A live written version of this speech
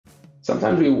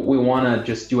Sometimes we want to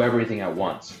just do everything at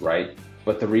once, right?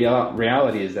 But the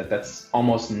reality is that that's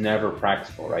almost never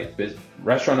practical, right?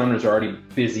 Restaurant owners are already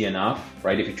busy enough,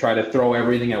 right? If you try to throw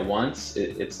everything at once,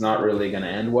 it's not really going to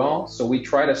end well. So we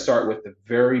try to start with the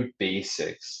very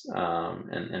basics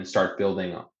and start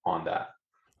building on that.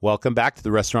 Welcome back to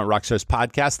the Restaurant Rockstars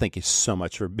Podcast. Thank you so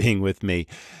much for being with me.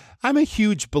 I'm a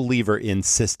huge believer in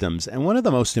systems, and one of the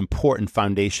most important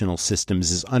foundational systems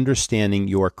is understanding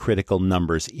your critical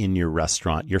numbers in your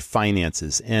restaurant, your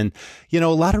finances. And, a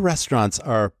lot of restaurants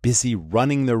are busy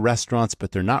running their restaurants,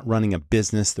 but they're not running a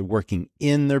business. They're working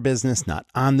in their business, not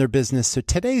on their business. So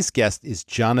today's guest is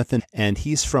Jonathan, and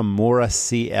he's from Moura,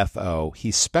 CFO. He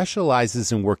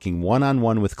specializes in working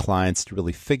one-on-one with clients to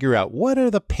really figure out what are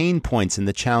the pain points and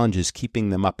the challenges keeping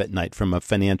them up at night from a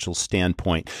financial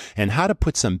standpoint, and how to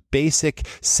put some basic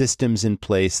systems in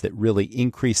place that really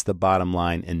increase the bottom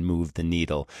line and move the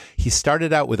needle. He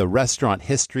started out with a restaurant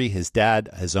history. His dad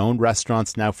has owned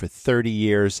restaurants now for 30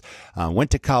 years, went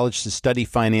to college to study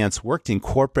finance, worked in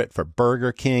corporate for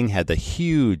Burger King, had the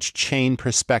huge chain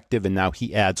perspective, and now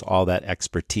he adds all that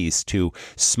expertise to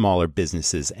smaller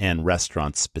businesses and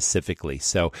restaurants specifically.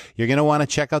 So you're going to want to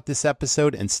check out this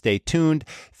episode and stay tuned.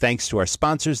 Thanks to our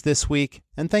sponsors this week,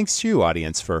 and thanks to you,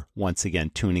 audience, for once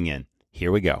again tuning in.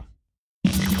 Here we go.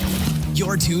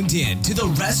 You're tuned in to the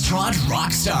Restaurant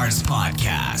Rockstars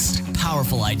Podcast.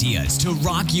 Powerful ideas to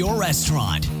rock your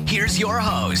restaurant. Here's your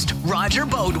host, Roger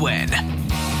Bodwin.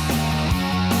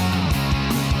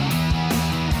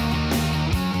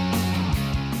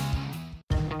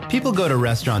 People go to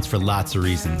restaurants for lots of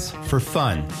reasons. For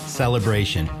fun,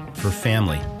 celebration, for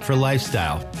family, for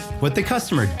lifestyle. What the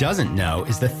customer doesn't know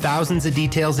is the thousands of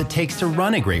details it takes to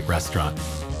run a great restaurant.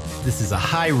 This is a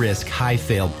high-risk,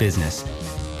 high-fail business.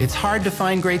 It's hard to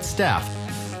find great staff.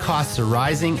 Costs are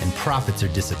rising and profits are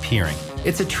disappearing.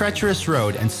 It's a treacherous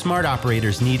road and smart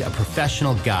operators need a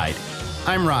professional guide.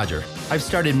 I'm Roger. I've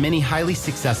started many highly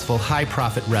successful,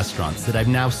 high-profit restaurants that I've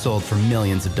now sold for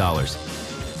millions of dollars.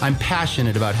 I'm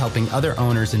passionate about helping other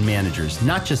owners and managers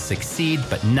not just succeed,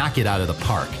 but knock it out of the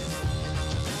park.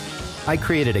 I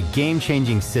created a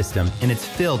game-changing system, and it's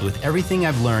filled with everything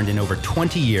I've learned in over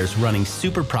 20 years running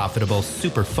super profitable,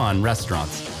 super fun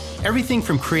restaurants. Everything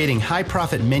from creating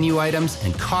high-profit menu items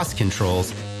and cost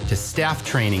controls to staff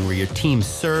training where your teams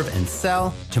serve and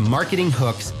sell, to marketing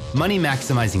hooks,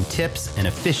 money-maximizing tips, and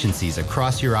efficiencies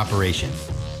across your operation.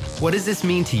 What does this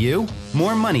mean to you?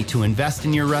 More money to invest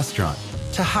in your restaurant,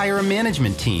 to hire a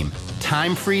management team,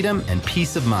 time freedom, and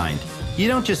peace of mind. You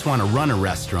don't just want to run a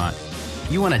restaurant.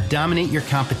 You want to dominate your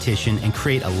competition and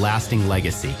create a lasting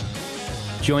legacy.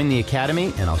 Join the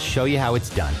Academy and I'll show you how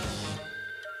it's done.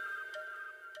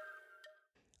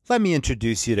 Let me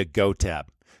introduce you to GoTab.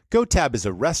 GoTab is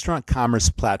a restaurant commerce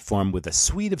platform with a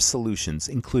suite of solutions,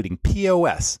 including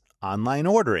POS, online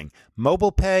ordering,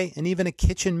 mobile pay, and even a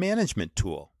kitchen management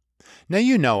tool. Now,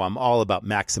 you know I'm all about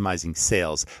maximizing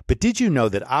sales, but did you know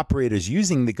that operators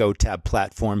using the GoTab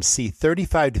platform see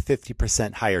 35 to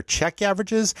 50% higher check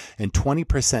averages and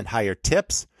 20% higher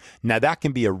tips? Now, that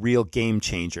can be a real game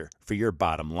changer for your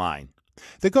bottom line.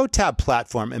 The GoTab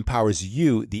platform empowers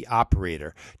you, the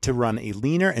operator, to run a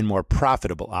leaner and more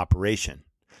profitable operation.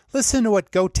 Listen to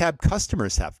what GoTab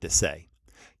customers have to say.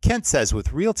 Kent says,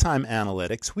 with real-time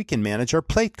analytics, we can manage our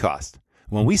plate cost.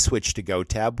 When we switched to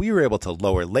GoTab, we were able to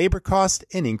lower labor costs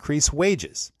and increase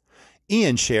wages.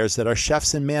 Ian shares that our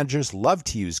chefs and managers love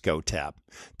to use GoTab.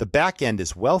 The back end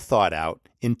is well thought out,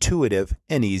 intuitive,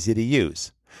 and easy to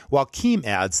use. While Keem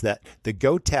adds that the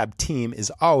GoTab team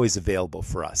is always available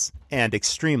for us and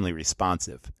extremely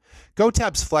responsive.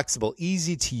 GoTab's flexible,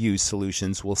 easy-to-use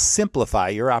solutions will simplify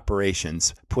your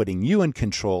operations, putting you in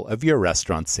control of your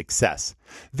restaurant's success.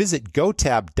 Visit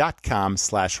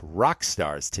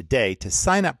gotab.com/rockstars today to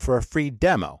sign up for a free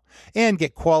demo and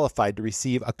get qualified to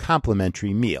receive a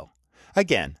complimentary meal.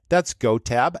 Again, that's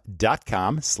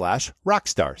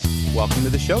gotab.com/rockstars. Welcome to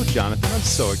the show, Jonathan. I'm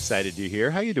so excited you're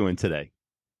here. How are you doing today?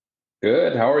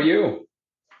 Good. How are you?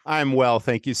 I'm well.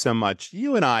 Thank you so much.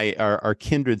 You and I are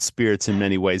kindred spirits in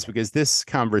many ways because this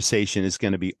conversation is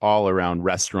going to be all around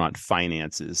restaurant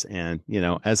finances. And,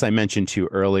 as I mentioned to you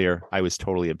earlier, I was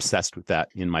totally obsessed with that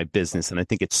in my business. And I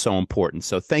think it's so important.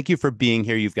 So thank you for being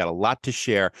here. You've got a lot to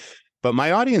share. But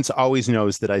my audience always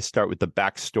knows that I start with the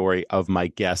backstory of my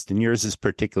guest, and yours is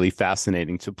particularly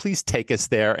fascinating. So please take us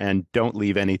there and don't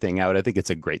leave anything out. I think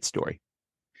it's a great story.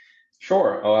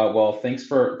 Sure. Well, thanks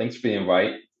for the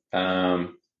invite. So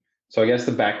I guess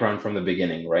the background from the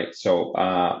beginning, right? So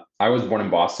I was born in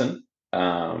Boston.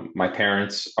 My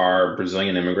parents are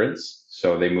Brazilian immigrants.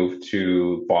 So they moved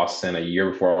to Boston a year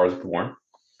before I was born.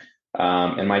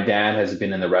 And my dad has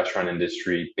been in the restaurant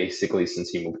industry basically since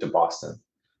he moved to Boston.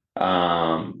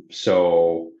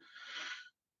 So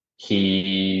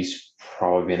he's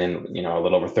probably been in, a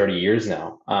little over 30 years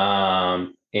now.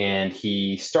 And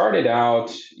he started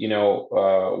out, we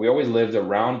always lived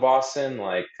around Boston,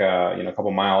 like, a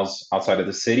couple miles outside of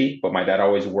the city. But my dad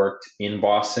always worked in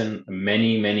Boston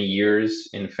many, many years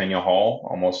in Faneuil Hall,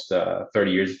 almost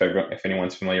 30 years. If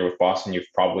anyone's familiar with Boston,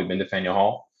 you've probably been to Faneuil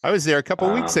Hall. I was there a couple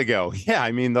of weeks ago. Yeah,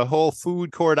 I mean, the whole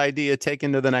food court idea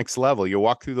taken to the next level. You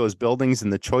walk through those buildings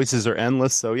and the choices are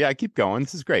endless. So yeah, keep going.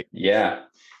 This is great. Yeah.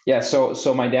 Yeah.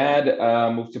 So my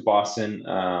dad moved to Boston,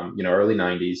 early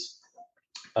 90s.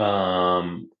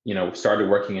 Started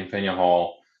working in Faneuil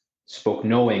Hall, spoke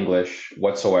no English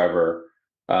whatsoever,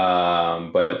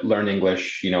 but learned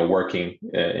English, working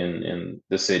in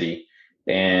the city,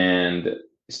 and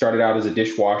started out as a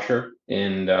dishwasher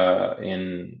in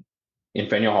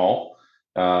Faneuil Hall.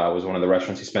 Was one of the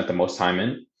restaurants he spent the most time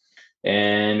in,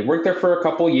 and worked there for a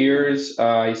couple years.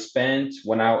 I spent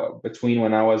when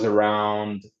I was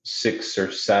around 6 or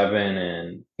 7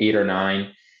 and 8 or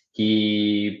 9.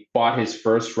 He bought his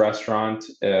first restaurant.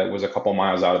 It was a couple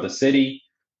miles out of the city.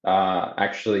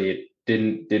 Actually, it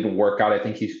didn't work out. I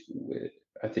think it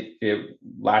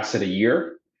lasted a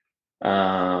year,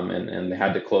 and they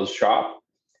had to close shop.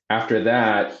 After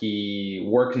that, he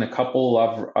worked in a couple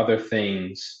of other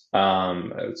things.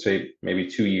 I would say maybe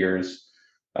 2 years.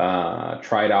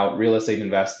 Tried out real estate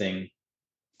investing,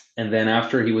 and then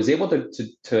after he was able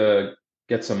to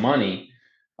get some money,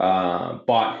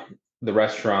 bought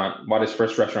his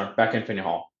first restaurant back in Faneuil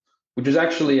Hall, which is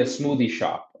actually a smoothie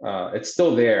shop. It's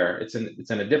still there. It's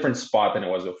in a different spot than it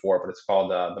was before, but it's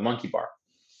called the Monkey Bar.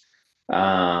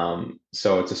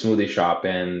 So it's a smoothie shop,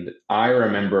 and I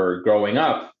remember growing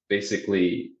up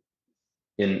basically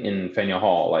in Faneuil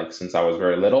Hall, like since I was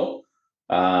very little.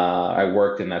 I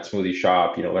worked in that smoothie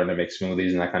shop, learned to make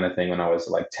smoothies and that kind of thing when I was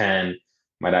like 10.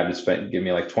 My dad would give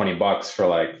me like $20 for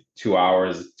like 2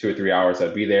 or 3 hours.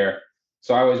 I'd be there.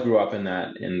 So I always grew up in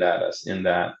that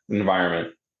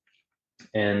environment.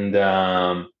 And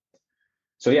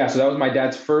so that was my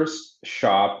dad's first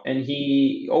shop. And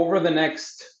he, over the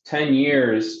next 10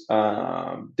 years,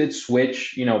 did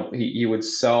switch. He would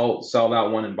sell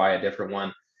that one and buy a different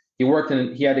one. He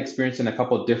had experience in a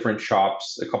couple of different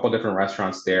shops, a couple of different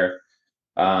restaurants there.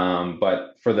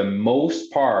 But for the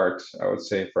most part, I would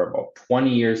say for about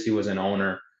 20 years, he was an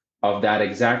owner of that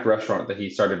exact restaurant that he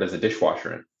started as a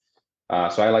dishwasher in.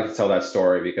 So I like to tell that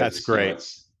story because that's great.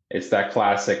 It's that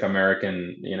classic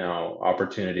American,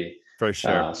 opportunity for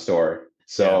sure story.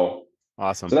 So yeah.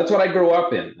 Awesome. So that's what I grew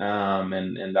up in.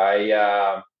 And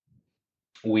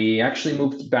we actually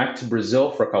moved back to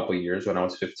Brazil for a couple of years when I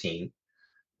was 15.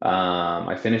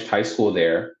 I finished high school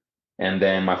there, and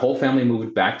then my whole family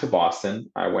moved back to Boston.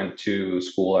 I went to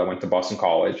school. I went to Boston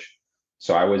College.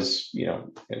 So I was,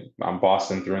 I'm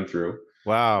Boston through and through.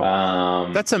 Wow.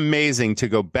 That's amazing to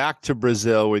go back to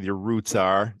Brazil where your roots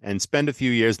are and spend a few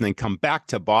years and then come back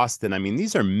to Boston. I mean,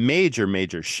 these are major,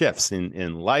 major shifts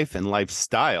in life and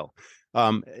lifestyle.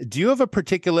 Do you have a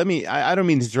particular, I don't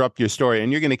mean to interrupt your story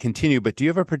and you're going to continue, but do you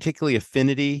have a particular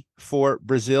affinity for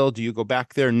Brazil? Do you go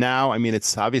back there now? I mean,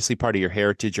 it's obviously part of your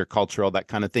heritage, your culture, all that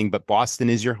kind of thing, but Boston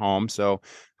is your home. So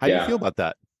how do you feel about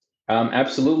that?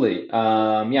 Absolutely.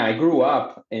 I grew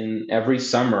up every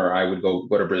summer I would go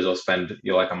to Brazil, spend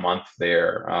like a month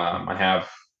there. I have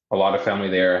a lot of family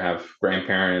there. I have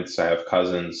grandparents, I have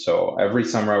cousins. So every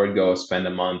summer I would go spend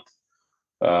a month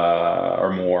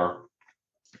or more.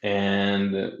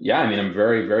 And I'm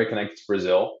very, very connected to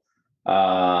Brazil.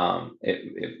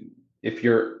 If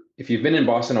you've been in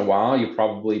Boston a while, you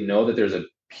probably know that there's a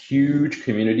huge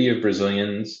community of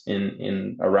Brazilians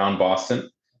in around Boston.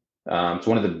 It's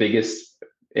one of the biggest,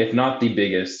 if not the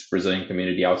biggest, Brazilian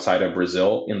community outside of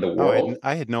Brazil in the world.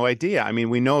 I had no idea. I mean,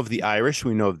 we know of the Irish,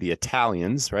 we know of the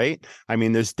Italians, right? I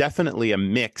mean, there's definitely a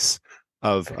mix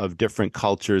of different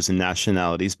cultures and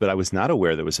nationalities, but I was not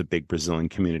aware there was a big Brazilian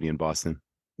community in Boston.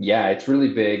 Yeah, it's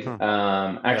really big.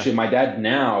 Actually, my dad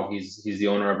now, he's the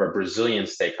owner of a Brazilian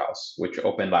steakhouse, which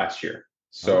opened last year.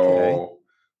 So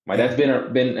my dad's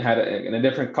had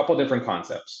a couple different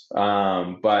concepts.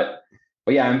 But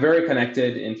yeah, I'm very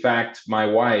connected. In fact, my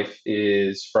wife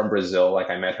is from Brazil. Like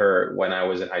I met her when I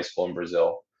was in high school in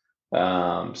Brazil.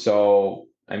 So,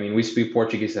 I mean, we speak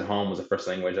Portuguese at home, was the first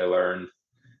language I learned.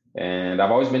 And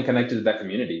I've always been connected to that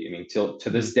community. I mean, to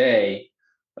this day,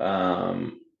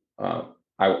 I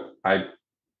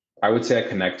would say I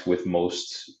connect with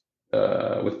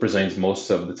Brazilians most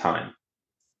of the time.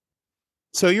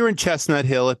 So you're in Chestnut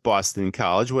Hill at Boston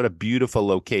College. What a beautiful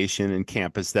location and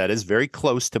campus that is. Very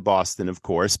close to Boston, of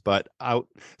course, but out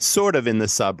sort of in the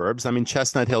suburbs. I mean,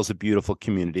 Chestnut Hill's a beautiful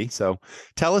community. So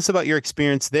tell us about your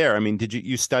experience there. I mean, did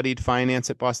you studied finance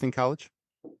at Boston College?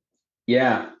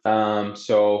 Yeah.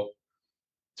 So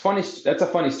it's funny. That's a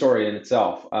funny story in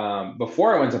itself.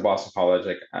 Before I went to Boston College,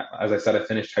 like as I said, I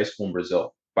finished high school in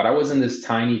Brazil, but I was in this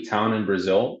tiny town in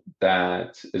Brazil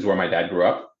that is where my dad grew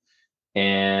up.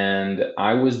 And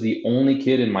I was the only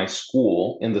kid in the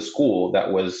school that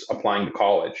was applying to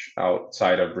college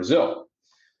outside of Brazil.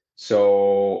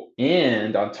 So,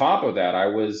 and on top of that, I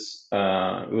was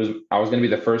going to be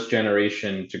the first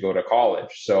generation to go to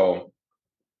college. So,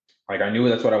 like, I knew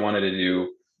that's what I wanted to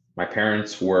do. My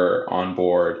parents were on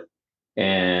board,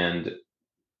 and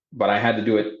but I had to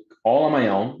do it all on my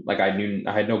own. Like, I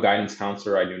had no guidance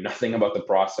counselor. I knew nothing about the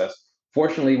process.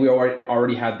 Fortunately, we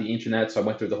already had the internet, so I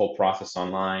went through the whole process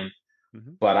online.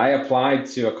 Mm-hmm. But I applied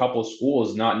to a couple of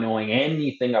schools not knowing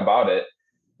anything about it,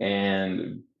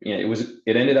 and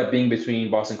it ended up being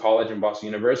between Boston College and Boston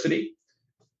University.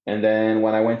 And then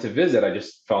when I went to visit, I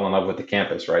just fell in love with the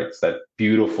campus. Right, it's that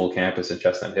beautiful campus in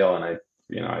Chestnut Hill, and I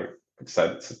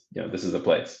decided, this is the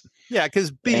place. Yeah,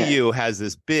 because BU has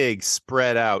this big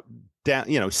spread out down,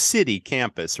 city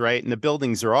campus, right? And the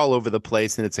buildings are all over the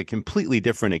place, and it's a completely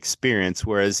different experience.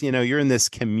 Whereas, you're in this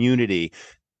community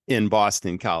in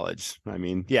Boston College. I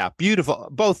mean, yeah, beautiful.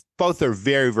 Both are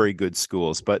very, very good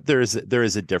schools, but there is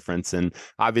a difference, and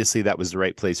obviously that was the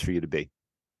right place for you to be.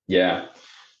 Yeah.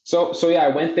 So yeah, I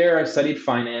went there. I studied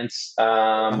finance.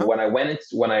 When I went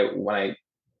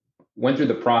through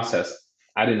the process,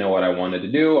 I didn't know what I wanted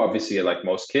to do. Obviously, like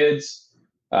most kids.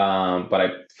 But I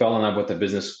fell in love with the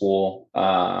business school,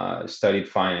 studied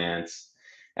finance.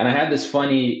 And I had this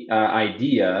funny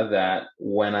idea that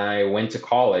when I went to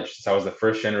college, since I was the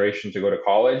first generation to go to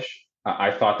college,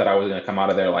 I thought that I was going to come out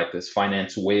of there like this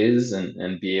finance whiz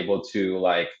and be able to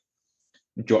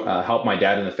help my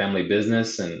dad in the family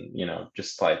business and,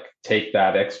 just like take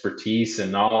that expertise and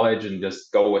knowledge and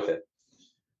just go with it.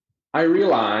 I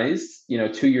realized,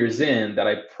 2 years in, that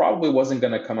I probably wasn't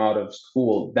going to come out of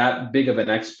school that big of an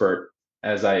expert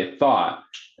as I thought,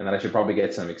 and that I should probably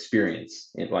get some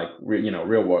experience in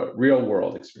real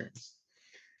world experience.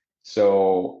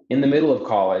 So in the middle of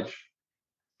college,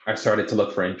 I started to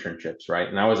look for internships, right?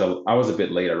 And I was a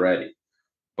bit late already,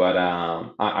 but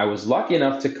I was lucky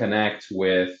enough to connect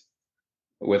with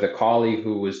a colleague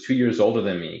who was 2 years older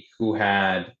than me, who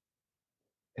had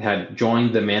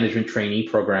joined the management trainee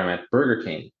program at Burger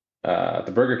King,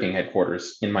 the Burger King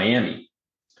headquarters in Miami.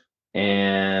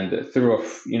 And through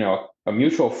a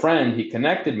mutual friend, he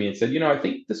connected me and said, I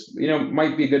think this,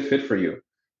 might be a good fit for you.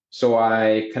 So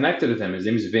I connected with him. His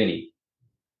name is Vinny.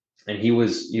 And he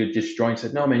had just joined,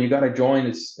 said, no, man, you got to join.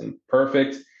 It's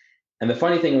perfect. And the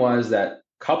funny thing was that a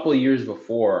couple of years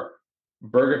before,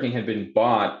 Burger King had been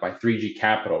bought by 3G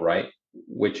Capital, right?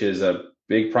 Which is a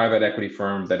big private equity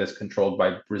firm that is controlled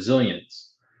by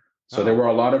Brazilians. So there were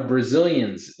a lot of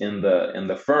Brazilians in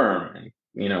the firm, and,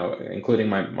 including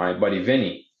my buddy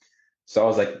Vinny. So I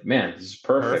was like, man, this is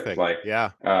perfect. Like,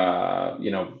 yeah, there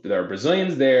are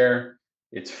Brazilians there.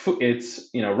 It's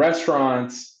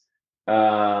restaurants.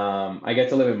 I get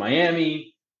to live in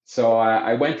Miami. So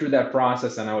I went through that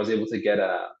process, and I was able to get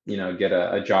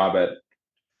a job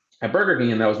at Burger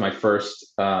King, and that was my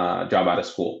first job out of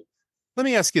school. Let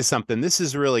me ask you something. This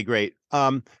is really great.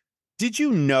 Did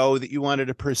you know that you wanted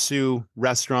to pursue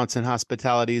restaurants and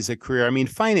hospitality as a career? I mean,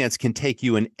 finance can take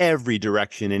you in every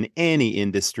direction in any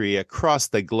industry across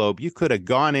the globe. You could have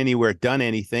gone anywhere, done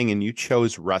anything, and you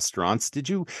chose restaurants.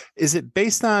 Is it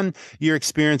based on your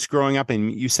experience growing up?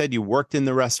 And you said you worked in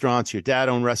the restaurants, your dad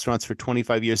owned restaurants for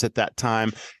 25 years at that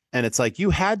time. And it's like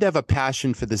you had to have a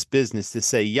passion for this business to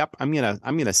say, yep, I'm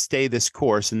gonna stay this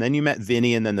course. And then you met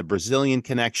Vinny, and then the Brazilian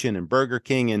connection and Burger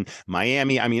King and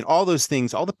Miami. I mean, all those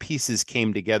things, all the pieces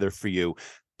came together for you.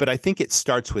 But I think it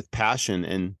starts with passion.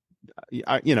 And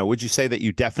would you say that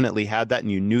you definitely had that, and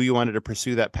you knew you wanted to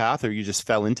pursue that path, or you just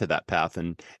fell into that path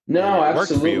and no, it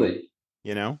worked absolutely, for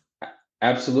you?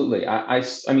 Absolutely. I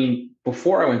mean,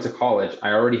 before I went to college,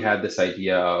 I already had this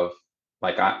idea of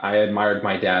like I admired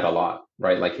my dad a lot.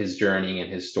 Right? Like his journey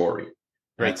and his story.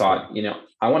 And I thought,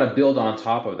 I want to build on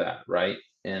top of that. Right.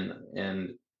 And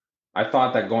I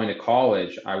thought that going to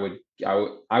college, I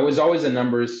was always a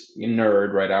numbers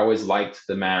nerd, right? I always liked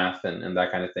the math and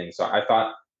that kind of thing. So I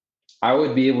thought I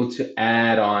would be able to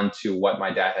add on to what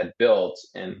my dad had built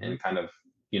and kind of,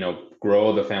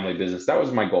 grow the family business. That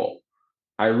was my goal.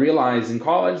 I realized in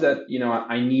college that,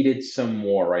 I needed some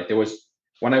more, right? There was,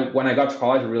 when I got to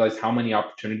college, I realized how many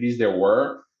opportunities there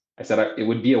were. I said it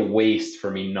would be a waste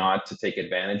for me not to take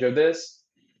advantage of this.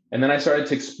 And then I started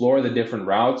to explore the different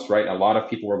routes, right? A lot of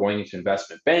people were going into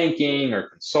investment banking or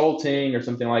consulting or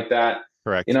something like that.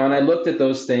 Correct. And I looked at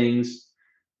those things.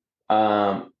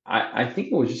 I think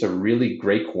it was just a really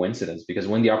great coincidence, because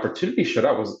when the opportunity showed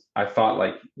up, I thought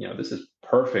like, this is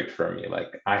perfect for me.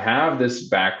 Like, I have this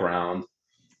background.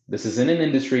 This is in an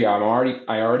industry I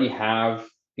already have,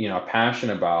 a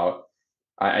passion about.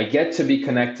 I get to be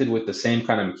connected with the same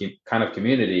kind of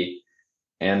community.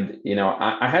 And,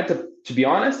 I had to be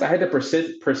honest, I had to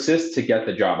persist to get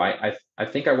the job. I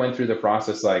think I went through the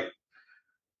process like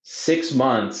 6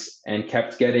 months and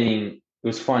kept getting, it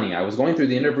was funny. I was going through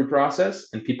the interview process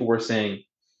and people were saying,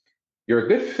 you're a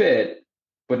good fit,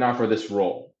 but not for this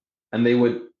role. And they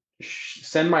would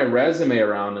send my resume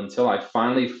around until I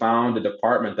finally found a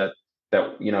department that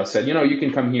said, you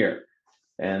can come here.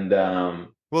 And,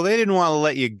 well, they didn't want to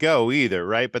let you go either,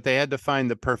 right? But they had to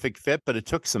find the perfect fit, but it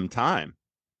took some time.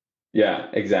 Yeah,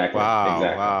 exactly. Wow,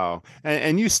 Exactly. wow.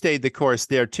 And you stayed the course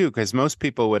there too, because most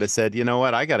people would have said, you know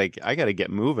what, I gotta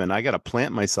get moving. I gotta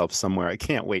plant myself somewhere. I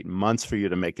can't wait months for you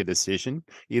to make a decision.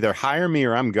 Either hire me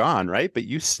or I'm gone, right? But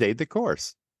you stayed the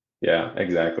course. Yeah,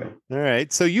 exactly. All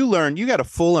right. So you got a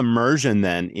full immersion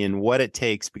then in what it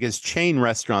takes, because chain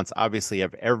restaurants obviously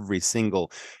have every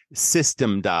single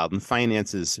system dialed, and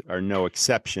finances are no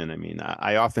exception. I mean,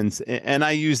 I often, and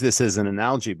I use this as an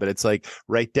analogy, but it's like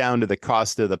right down to the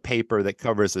cost of the paper that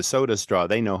covers a soda straw.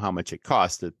 They know how much it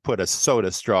costs to put a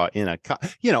soda straw in a cup,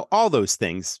 all those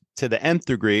things to the nth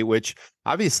degree, which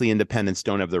obviously independents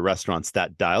don't have the restaurants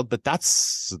that dialed, but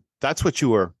that's what you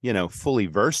were, fully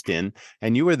versed in,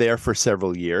 and you were there for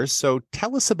several years. So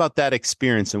tell us about that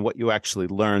experience and what you actually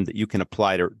learned that you can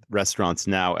apply to restaurants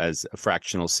now as a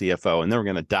fractional CFO. And then we're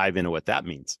going to dive into what that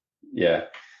means. Yeah.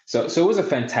 So it was a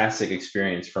fantastic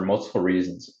experience for multiple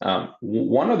reasons.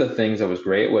 One of the things that was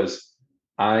great was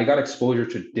I got exposure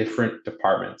to different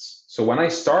departments. So when I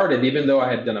started, even though I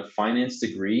had done a finance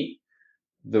degree,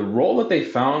 the role that they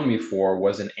found me for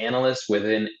was an analyst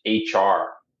within HR.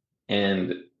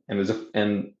 And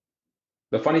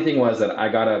the funny thing was that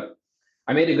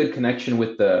I made a good connection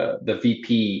with the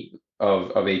VP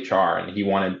of HR, and he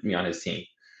wanted me on his team.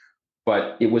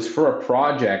 But it was for a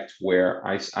project where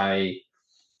I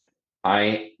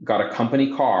got a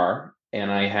company car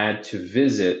and I had to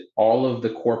visit all of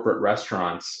the corporate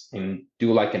restaurants and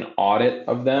do like an audit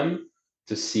of them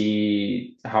to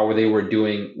see how they were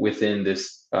doing within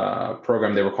this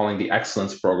program they were calling the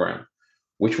Excellence Program,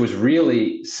 which was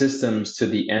really systems to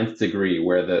the nth degree,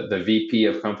 where the VP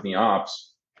of company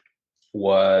ops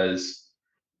was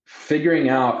figuring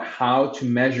out how to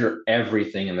measure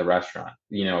everything in the restaurant,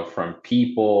 from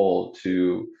people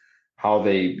to how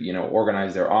they,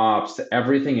 organize their ops to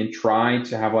everything, and try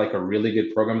to have like a really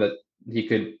good program that he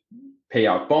could pay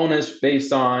out bonus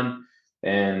based on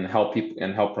and help people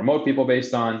and help promote people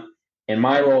based on. And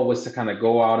my role was to kind of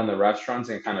go out in the restaurants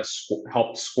and kind of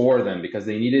help score them, because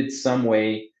they needed some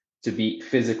way to be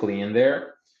physically in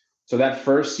there. So that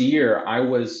first year I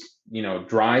was,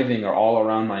 driving all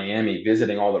around Miami,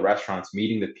 visiting all the restaurants,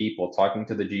 meeting the people, talking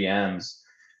to the GMs.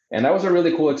 And that was a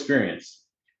really cool experience.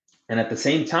 And at the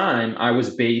same time, I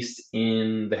was based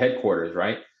in the headquarters,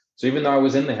 right? So even though I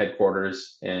was in the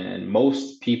headquarters and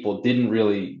most people didn't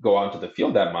really go out to the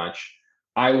field that much,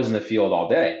 I was in the field all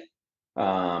day.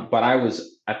 But I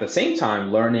was at the same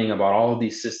time learning about all of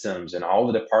these systems and all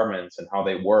the departments and how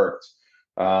they worked,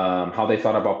 how they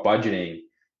thought about budgeting,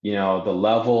 the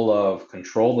level of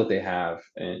control that they have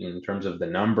in terms of the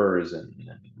numbers and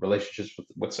relationships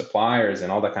with suppliers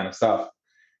and all that kind of stuff.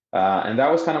 And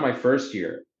that was kind of my first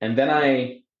year. And then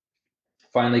I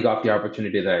finally got the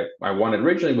opportunity that I wanted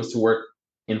originally, was to work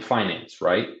in finance,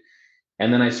 right?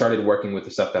 And then I started working with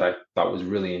the stuff that I thought was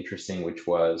really interesting, which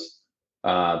was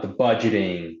the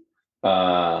budgeting,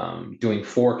 doing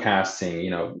forecasting.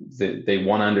 They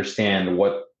want to understand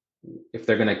what, if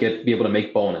they're going to be able to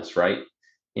make bonus, right?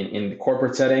 In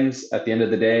corporate settings, at the end of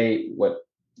the day, what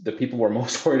the people were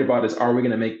most worried about is, are we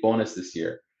going to make bonus this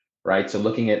year, right? So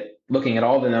looking at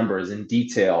all the numbers in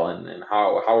detail and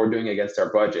how we're doing against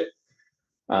our budget.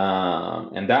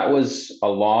 And that was a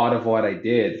lot of what I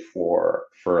did for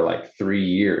like 3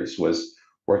 years, was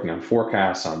working on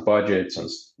forecasts, on budgets, on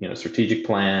strategic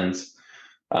plans.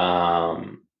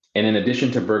 And in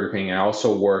addition to Burger King, I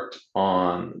also worked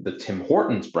on the Tim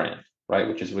Hortons brand, right,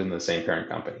 which is within the same parent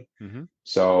company. Mm-hmm.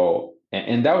 So,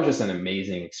 and that was just an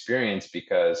amazing experience,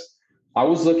 because I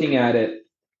was looking at it,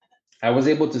 I was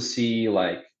able to see,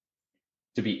 like,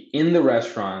 to be in the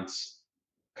restaurants,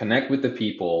 connect with the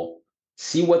people,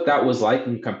 see what that was like,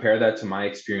 and compare that to my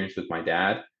experience with my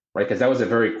dad. right? Because that was a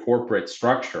very corporate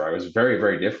structure. I was very,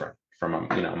 very different from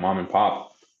a mom and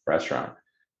pop restaurant.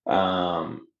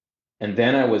 And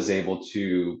then I was able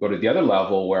to go to the other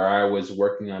level where I was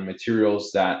working on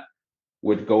materials that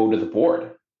would go to the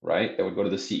board, right? That would go to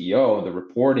the CEO, the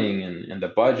reporting and the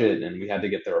budget, and we had to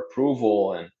get their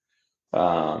approval. And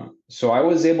so I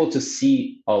was able to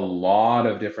see a lot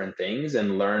of different things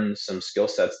and learn some skill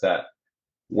sets that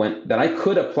I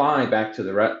could apply back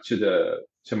to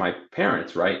my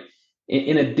parents, right?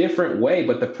 In a different way,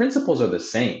 but the principles are the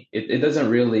same. It doesn't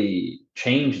really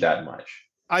change that much.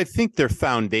 I think they're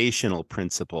foundational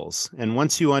principles. And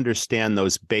once you understand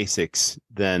those basics,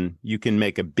 then you can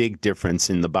make a big difference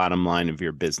in the bottom line of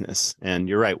your business. And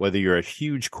you're right, whether you're a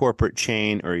huge corporate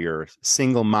chain or you're a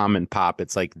single mom and pop,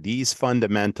 it's like these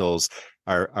fundamentals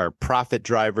are profit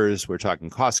drivers. We're talking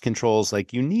cost controls.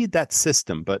 Like you need that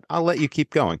system, but I'll let you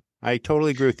keep going. I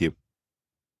totally agree with you.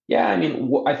 Yeah, I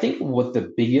mean, I think what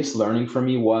the biggest learning for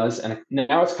me was, and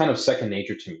now it's kind of second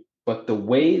nature to me, but the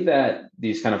way that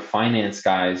these kind of finance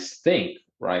guys think,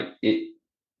 right?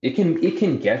 It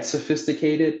can get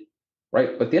sophisticated,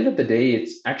 right? But at the end of the day,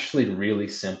 it's actually really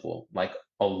simple. Like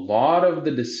a lot of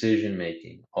the decision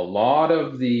making, a lot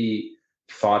of the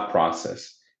thought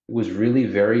process, it was really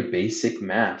very basic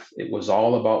math. It was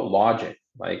all about logic.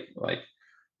 Like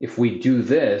if we do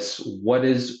this, what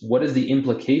is the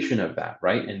implication of that,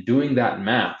 right? And doing that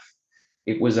math.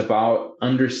 It was about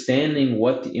understanding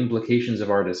what the implications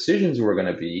of our decisions were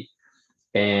going to be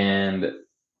and,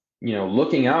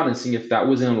 looking out and seeing if that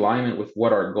was in alignment with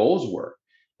what our goals were.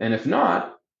 And if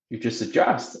not, you just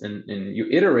adjust and you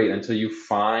iterate until you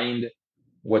find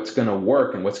what's going to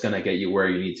work and what's going to get you where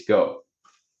you need to go.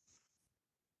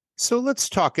 So let's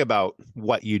talk about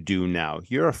what you do now.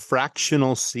 You're a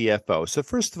fractional CFO. So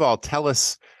first of all, tell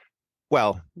us,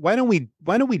 well, why don't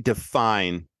we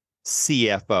define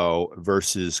CFO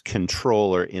versus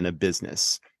controller in a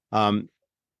business?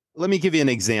 Let me give you an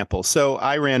example. So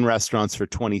I ran restaurants for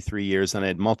 23 years and I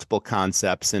had multiple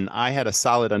concepts and I had a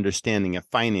solid understanding of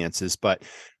finances, but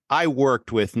I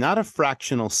worked with not a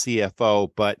fractional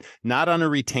CFO, but not on a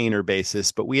retainer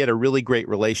basis, but we had a really great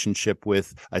relationship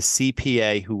with a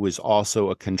CPA who was also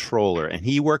a controller. And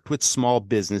he worked with small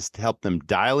business to help them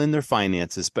dial in their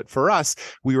finances. But for us,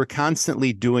 we were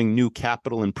constantly doing new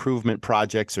capital improvement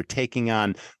projects or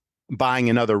buying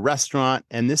another restaurant.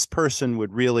 And this person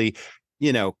would really,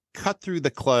 cut through the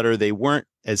clutter. They weren't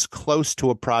as close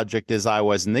to a project as I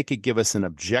was, and they could give us an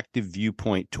objective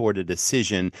viewpoint toward a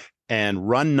decision and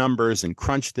run numbers and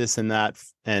crunch this and that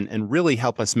and really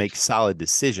help us make solid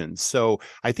decisions. So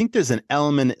I think there's an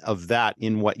element of that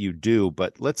in what you do,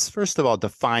 but let's first of all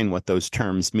define what those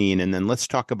terms mean. And then let's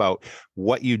talk about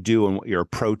what you do and what your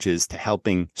approach is to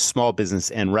helping small business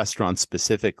and restaurants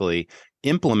specifically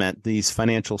implement these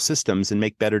financial systems and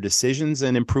make better decisions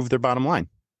and improve their bottom line.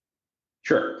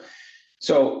 Sure.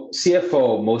 So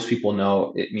CFO, most people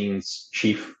know it means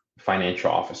Chief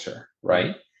Financial Officer,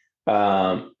 right?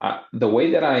 The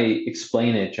way that I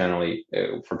explain it generally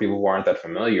for people who aren't that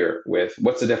familiar with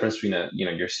what's the difference between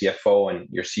your CFO and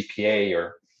your CPA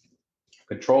or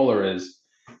controller is,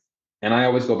 and I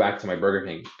always go back to my Burger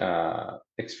King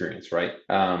experience, right?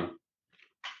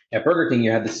 At Burger King,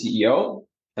 you had the CEO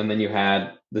and then you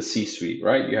had the C-suite,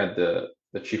 right? You had the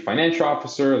Chief Financial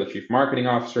Officer, the Chief Marketing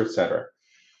Officer, et cetera.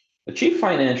 The Chief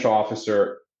Financial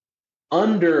Officer,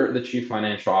 under the Chief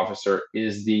Financial Officer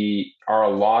are a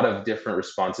lot of different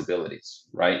responsibilities,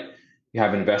 right? You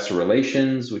have investor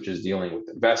relations, which is dealing with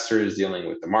investors, dealing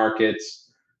with the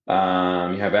markets. You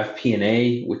have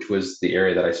FP&A, which was the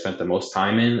area that I spent the most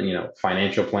time in,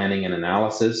 financial planning and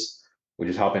analysis, which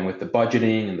is helping with the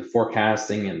budgeting and the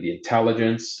forecasting and the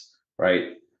intelligence, right?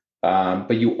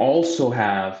 But you also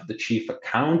have the Chief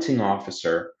Accounting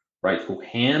Officer, right, who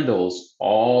handles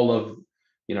all of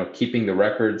keeping the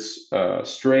records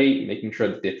straight, making sure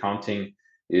that the accounting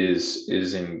is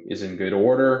in good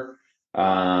order.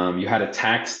 You had a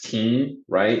tax team,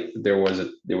 right? There was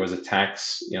a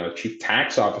tax, chief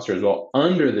tax officer as well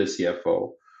under the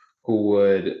CFO, who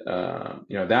would,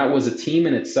 that was a team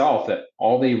in itself that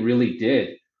all they really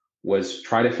did was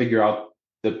try to figure out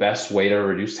the best way to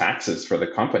reduce taxes for the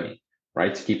company,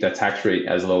 right? To keep that tax rate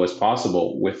as low as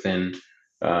possible within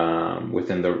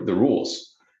the rules.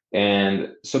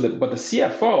 And so but the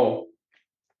CFO,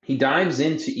 he dives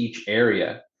into each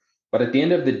area, but at the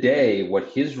end of the day, what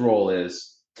his role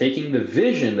is taking the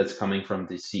vision that's coming from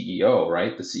the CEO,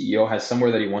 right? The CEO has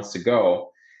somewhere that he wants to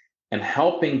go and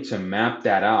helping to map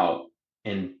that out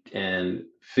and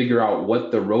figure out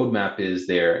what the roadmap is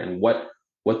there and what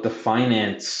the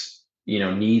finance,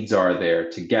 needs are there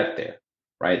to get there,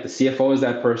 right? The CFO is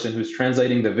that person who's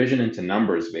translating the vision into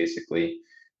numbers, basically,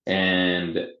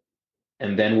 and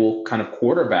then we'll kind of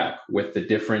quarterback with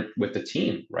the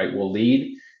team, right? We'll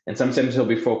lead, and sometimes he'll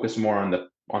be focused more on the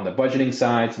budgeting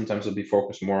side. Sometimes he'll be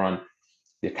focused more on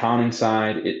the accounting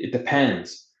side. It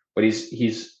depends, but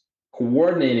he's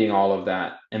coordinating all of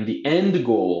that, and the end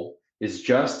goal is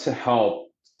just to help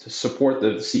to support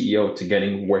the CEO to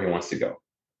getting where he wants to go.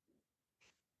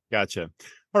 Gotcha.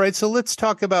 All right, so let's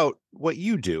talk about what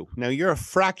you do. Now, you're a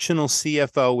fractional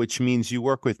CFO, which means you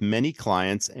work with many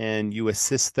clients and you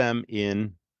assist them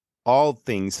in all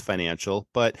things financial.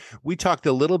 But we talked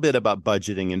a little bit about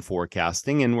budgeting and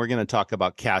forecasting, and we're going to talk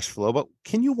about cash flow. But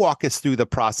can you walk us through the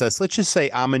process? Let's just say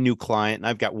I'm a new client and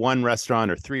I've got one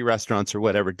restaurant or 3 restaurants or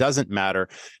whatever, doesn't matter,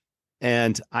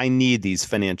 and I need these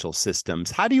financial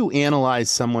systems. How do you analyze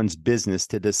someone's business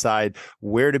to decide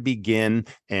where to begin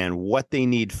and what they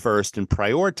need first and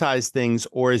prioritize things?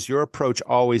 Or is your approach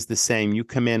always the same? You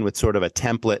come in with sort of a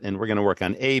template and we're going to work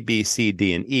on A, B, C,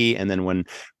 D, and E. And then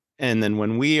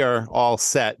when we are all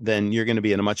set, then you're going to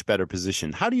be in a much better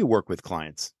position. How do you work with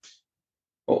clients?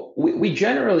 Well, we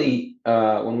generally,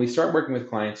 when we start working with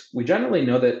clients, we generally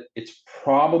know that it's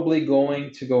probably going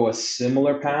to go a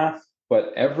similar path,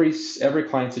 but every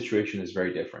client situation is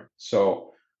very different.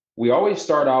 So we always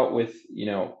start out with,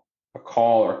 a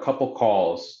call or a couple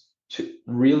calls to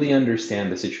really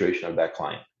understand the situation of that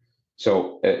client.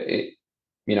 So, I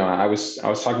was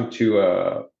talking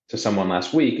to someone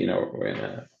last week, in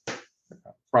a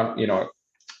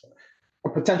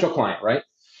potential client, right?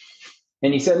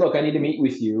 And he said, "Look, I need to meet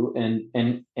with you."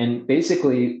 And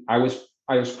basically, I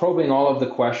was probing all of the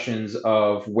questions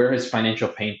of where his financial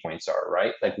pain points are,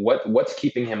 right? Like what's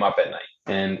keeping him up at night.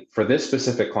 And for this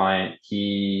specific client,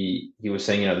 he was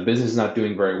saying, the business is not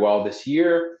doing very well this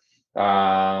year.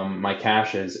 My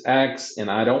cash is X, and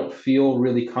I don't feel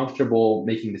really comfortable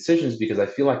making decisions because I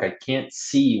feel like I can't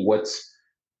see what's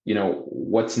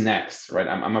next, right?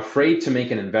 I'm afraid to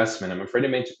make an investment. I'm afraid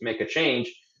to make a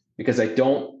change because I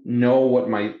don't know what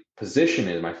my position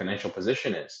is, my financial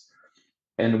position is.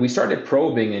 And we started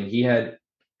probing, and he had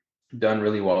done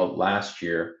really well last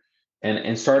year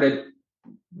and started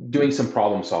doing some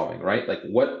problem solving, right? Like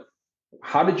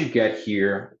how did you get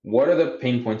here? What are the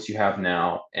pain points you have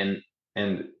now? And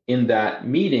in that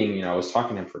meeting, I was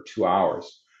talking to him for 2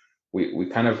 hours. We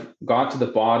kind of got to the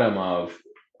bottom of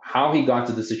how he got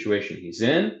to the situation he's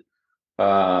in,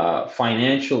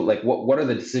 financial, like what are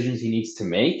the decisions he needs to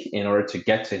make in order to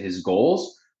get to his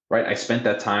goals, right? I spent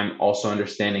that time also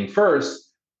understanding first,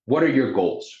 what are your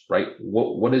goals, right?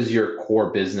 What is your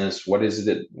core business? What is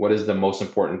the most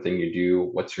important thing you do?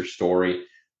 What's your story?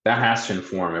 That has to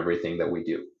inform everything that we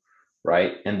do,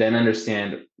 right? And then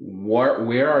understand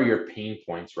where are your pain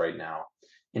points right now?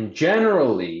 And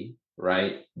generally,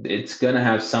 right, it's going to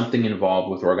have something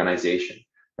involved with organization,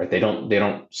 right? They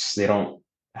don't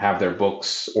have their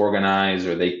books organized,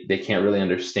 or they can't really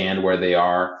understand where they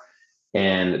are.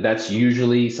 And that's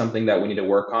usually something that we need to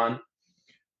work on.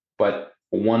 But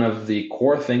one of the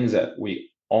core things that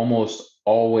we almost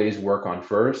always work on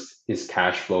first is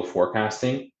cash flow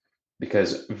forecasting,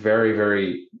 because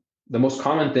the most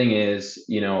common thing is,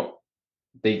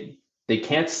 they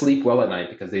can't sleep well at night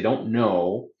because they don't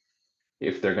know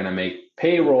if they're going to make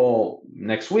payroll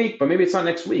next week, but maybe it's not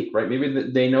next week, right?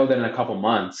 Maybe they know that in a couple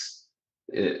months,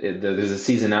 there's a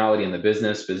seasonality in the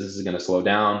business is going to slow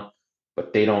down,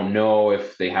 but they don't know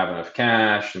if they have enough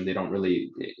cash, and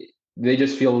they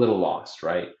just feel a little lost,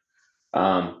 right?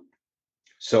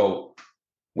 So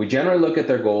we generally look at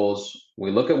their goals.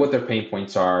 We look at what their pain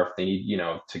points are, if they need,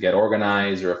 to get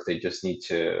organized, or if they just need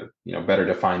to, better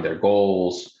define their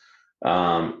goals.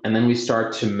 And then we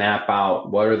start to map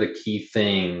out what are the key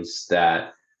things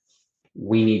that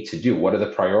we need to do. What are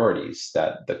the priorities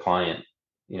that the client,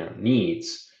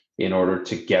 needs in order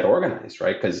to get organized,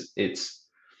 right? Because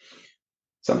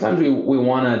sometimes we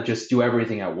want to just do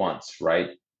everything at once,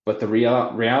 right? But the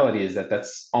reality is that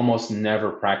that's almost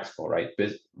never practical, right?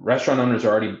 Restaurant owners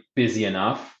are already busy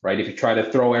enough, right? If you try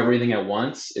to throw everything at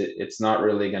once, it's not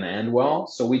really going to end well.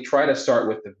 So we try to start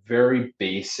with the very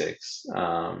basics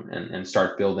and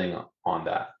start building on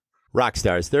that.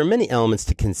 Rockstars, there are many elements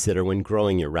to consider when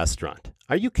growing your restaurant.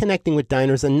 Are you connecting with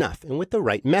diners enough and with the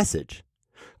right message?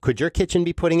 Could your kitchen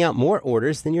be putting out more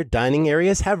orders than your dining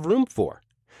areas have room for?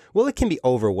 Well, it can be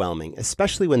overwhelming,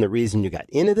 especially when the reason you got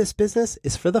into this business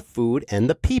is for the food and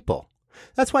the people.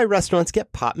 That's why restaurants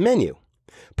get Pop Menu.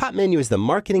 Pop Menu is the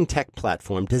marketing tech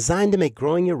platform designed to make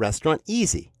growing your restaurant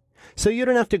easy, so you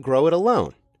don't have to grow it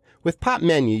alone. With Pop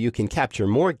Menu, you can capture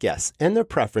more guests and their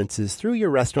preferences through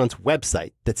your restaurant's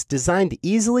website that's designed to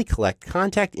easily collect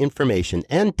contact information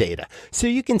and data so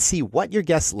you can see what your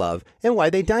guests love and why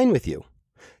they dine with you.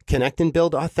 Connect and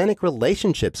build authentic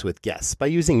relationships with guests by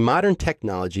using modern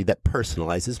technology that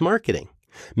personalizes marketing.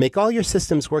 Make all your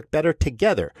systems work better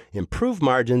together, improve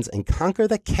margins, and conquer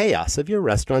the chaos of your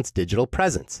restaurant's digital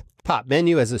presence. Pop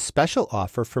Menu has a special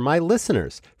offer for my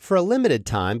listeners. For a limited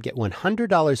time, get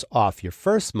 $100 off your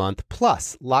first month,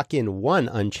 plus lock in one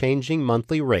unchanging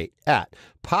monthly rate at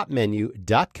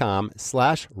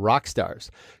popmenu.com/rockstars.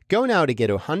 Go now to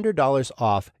get $100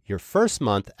 off your first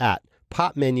month at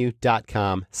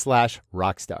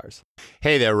popmenu.com/rockstars.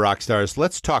 Hey there, Rockstars.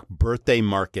 Let's talk birthday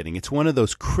marketing. It's one of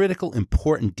those critical,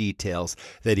 important details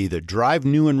that either drive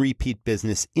new and repeat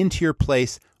business into your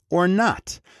place or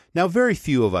not. Now, very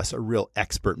few of us are real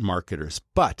expert marketers,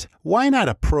 but why not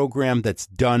a program that's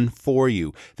done for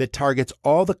you, that targets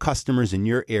all the customers in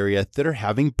your area that are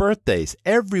having birthdays?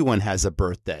 Everyone has a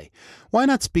birthday. Why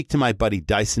not speak to my buddy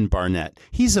Dyson Barnett?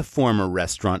 He's a former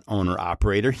restaurant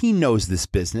owner-operator. He knows this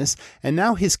business, and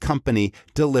now his company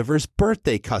delivers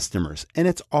birthday customers, and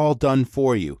it's all done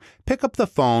for you. Pick up the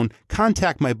phone,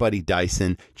 contact my buddy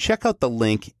Dyson, check out the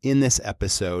link in this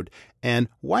episode, and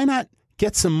why not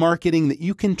get some marketing that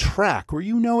you can track, where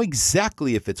you know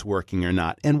exactly if it's working or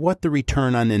not and what the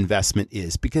return on investment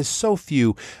is, because so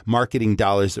few marketing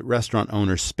dollars that restaurant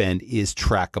owners spend is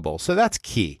trackable. So that's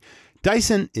key.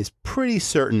 Dyson is pretty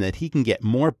certain that he can get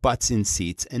more butts in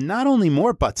seats, and not only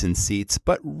more butts in seats,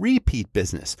 but repeat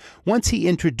business. Once he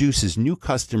introduces new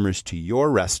customers to your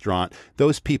restaurant,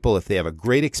 those people, if they have a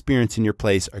great experience in your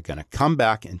place, are going to come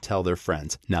back and tell their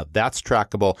friends. Now that's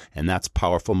trackable, and that's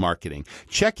powerful marketing.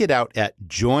 Check it out at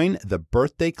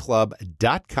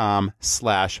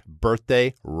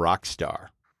jointhebirthdayclub.com/birthdayrockstar.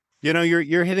 You know,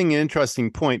 you're hitting an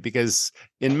interesting point, because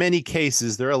in many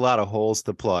cases, there are a lot of holes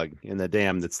to plug in the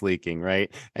dam that's leaking,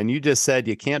 right? And you just said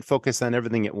you can't focus on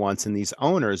everything at once. And these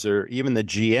owners, or even the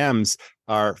GMs,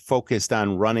 are focused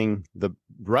on running the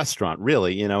restaurant,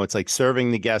 really. You know, it's like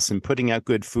serving the guests and putting out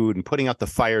good food and putting out the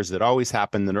fires that always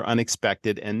happen that are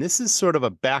unexpected. And this is sort of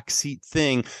a backseat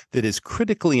thing that is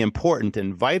critically important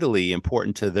and vitally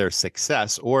important to their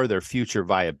success or their future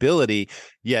viability.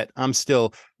 Yet I'm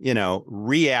still,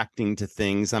 reacting to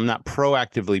things. I'm not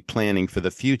proactively planning for the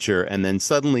future. And then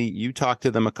suddenly you talk to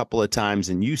them a couple of times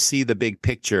and you see the big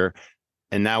picture.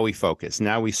 And now we focus.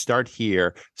 Now we start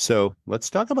here. So let's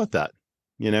talk about that.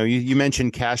 You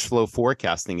mentioned cash flow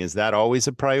forecasting. Is that always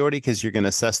a priority? Because you're going to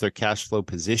assess their cash flow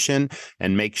position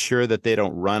and make sure that they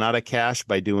don't run out of cash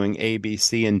by doing A, B,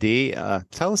 C, and D.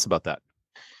 Tell us about that.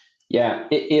 Yeah,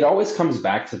 it always comes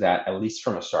back to that, at least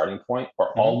from a starting point,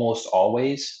 or almost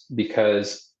always,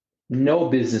 because no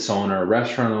business owner,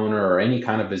 restaurant owner, or any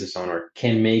kind of business owner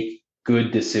can make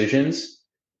good decisions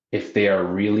if they're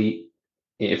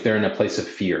in a place of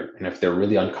fear, and if they're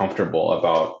really uncomfortable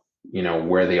about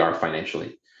where they are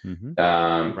financially.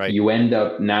 Right. You end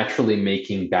up naturally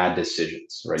making bad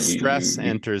decisions, right? Stress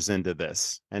enters into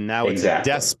this, and now it's a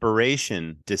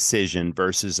desperation decision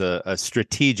versus a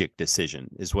strategic decision,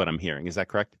 is what I'm hearing. Is that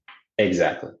correct?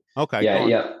 Exactly. Okay.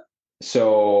 Yeah.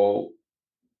 So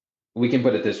we can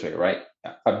put it this way, right?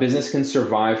 A business can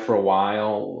survive for a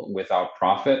while without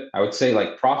profit. I would say,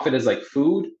 like, profit is like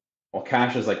food, while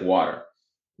cash is like water.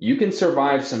 You can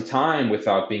survive some time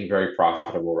without being very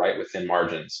profitable, right? Within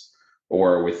margins,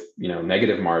 or with,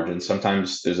 negative margins.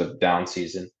 Sometimes there's a down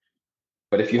season,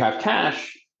 but if you have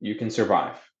cash, you can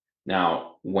survive.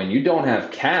 Now, when you don't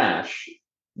have cash,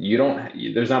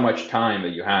 there's not much time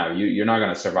that you have. You're not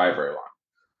going to survive very long,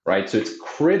 right? So it's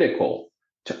critical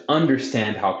to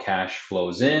understand how cash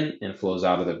flows in and flows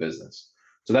out of the business.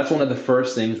 So that's one of the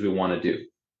first things we want to do.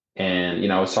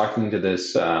 And, I was talking to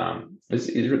this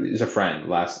is a friend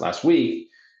last week,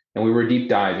 and we were deep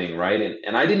diving, right?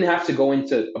 And I didn't have to go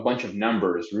into a bunch of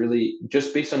numbers, really,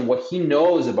 just based on what he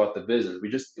knows about the business.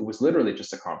 It was literally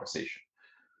just a conversation.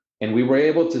 And we were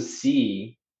able to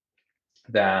see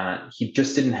that he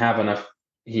just didn't have enough.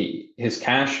 His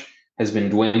cash has been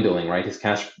dwindling, right? His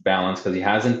cash balance,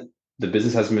 because the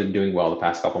business hasn't been doing well the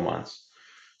past couple months.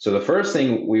 So the first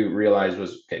thing we realized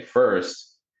was, okay, first,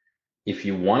 if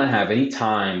you want to have any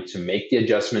time to make the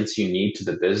adjustments you need to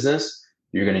the business,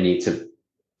 you're going to need to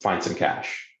find some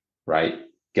cash, right?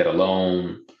 Get a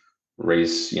loan,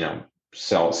 raise,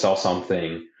 sell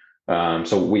something.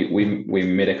 So we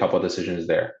made a couple of decisions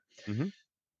there. Mm-hmm.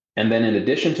 And then in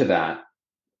addition to that,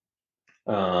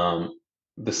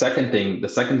 the second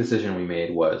decision we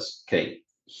made was, okay,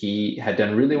 he had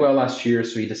done really well last year,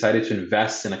 so he decided to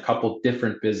invest in a couple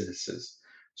different businesses.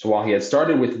 So while he had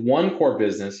started with one core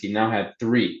business, he now had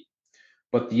three.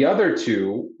 But the other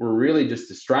two were really just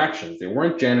distractions. They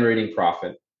weren't generating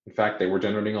profit. In fact, they were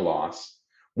generating a loss.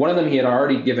 One of them he had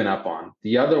already given up on.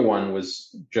 The other one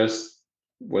was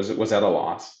at a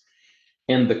loss.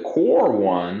 And the core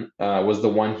one was the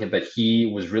one that he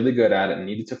was really good at and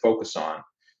needed to focus on.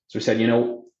 So we said,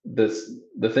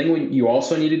 the thing you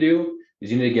also need to do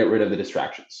is you need to get rid of the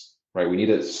distractions, right? We need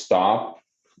to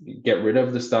get rid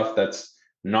of the stuff that's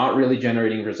not really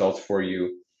generating results for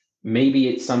you. Maybe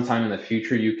it's sometime in the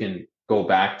future you can go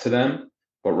back to them,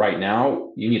 but right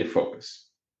now you need to focus.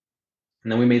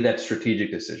 And then we made that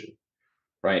strategic decision,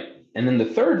 right? And then the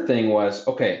third thing was,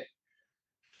 okay,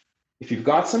 if you've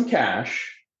got some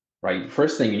cash, right?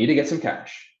 First thing, you need to get some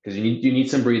cash because you need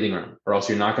some breathing room, or else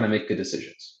you're not going to make good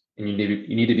decisions. And you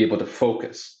need to be able to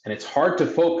focus. And it's hard to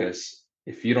focus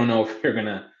if you don't know if you're going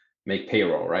to make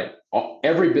payroll, right?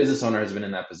 Every business owner has been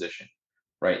in that position,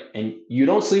 right? And you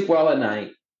don't sleep well at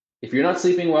night. If you're not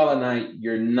sleeping well at night,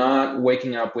 you're not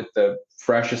waking up with the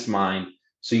freshest mind.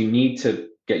 So you need to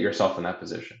get yourself in that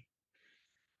position.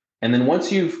 And then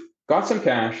once you've got some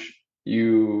cash,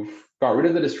 you've got rid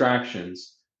of the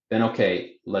distractions, then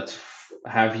okay, let's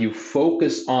have you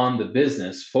focus on the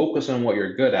business, focus on what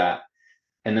you're good at.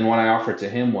 And then what I offered to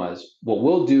him was, what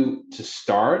we'll do to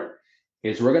start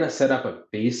is we're going to set up a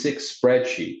basic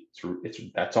spreadsheet.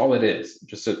 That's all it is,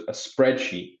 just a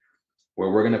spreadsheet where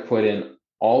we're going to put in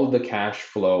all of the cash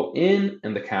flow in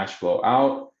and the cash flow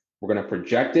out. We're going to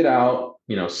project it out,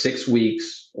 6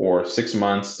 weeks or 6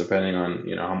 months, depending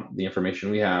on, the information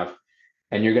we have.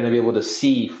 And you're going to be able to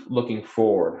see, looking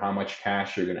forward, how much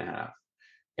cash you're going to have.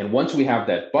 And once we have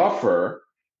that buffer,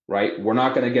 right, we're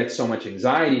not going to get so much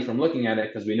anxiety from looking at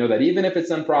it because we know that even if it's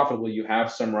unprofitable, you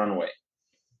have some runway.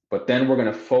 But then we're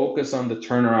going to focus on the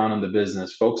turnaround in the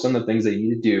business, focus on the things that you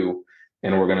need to do,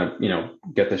 and we're going to,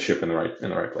 get the ship in the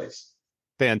right place.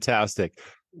 Fantastic.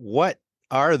 What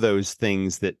are those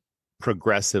things that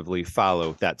progressively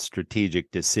follow that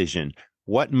strategic decision?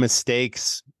 What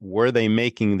mistakes were they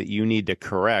making that you need to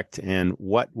correct? And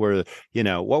what were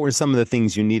some of the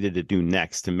things you needed to do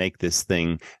next to make this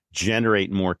thing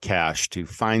generate more cash, to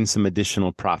find some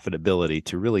additional profitability,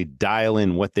 to really dial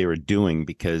in what they were doing?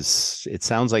 Because it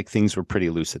sounds like things were pretty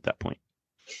loose at that point.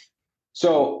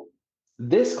 So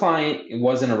this client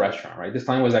wasn't a restaurant, right? This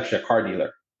client was actually a car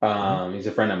dealer. He's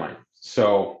a friend of mine.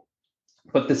 So,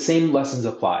 but the same lessons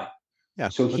apply. Yeah.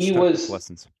 So he was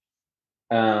lessons.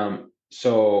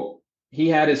 So he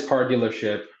had his car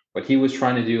dealership, but he was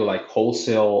trying to do like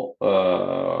wholesale,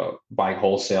 buy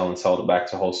wholesale and sell it back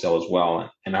to wholesale as well.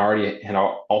 And I already had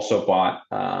also bought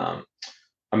a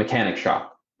mechanic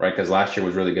shop, right? Because last year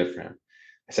was really good for him.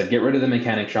 I said, get rid of the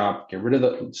mechanic shop, get rid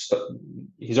of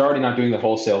he's already not doing the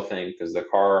wholesale thing because the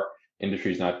car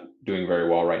industry is not doing very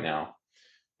well right now.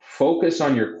 Focus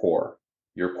on your core.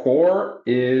 Your core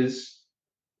is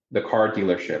the car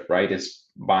dealership, right? It's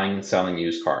buying and selling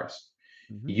used cars.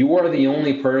 Mm-hmm. You are the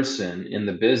only person in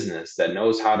the business that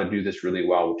knows how to do this really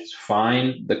well, which is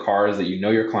find the cars that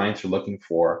your clients are looking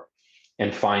for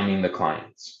and finding the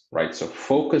clients, right? So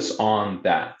focus on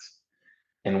that.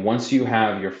 And once you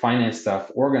have your finance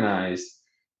stuff organized,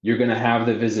 you're going to have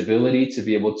the visibility to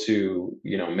be able to,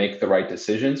 make the right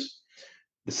decisions.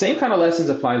 The same kind of lessons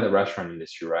apply to the restaurant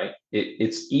industry, right?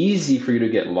 It's easy for you to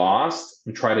get lost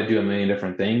and try to do a million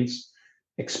different things,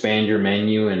 expand your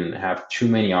menu and have too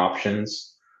many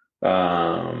options,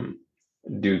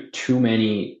 do too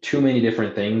many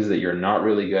different things that you're not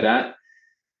really good at.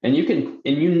 And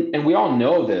we all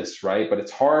know this, right? But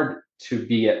it's hard to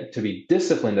be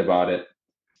disciplined about it.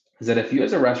 Is that if you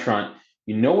as a restaurant,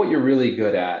 you know what you're really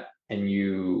good at, and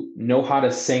you know how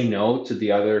to say no to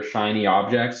the other shiny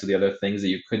objects, to the other things that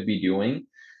you could be doing,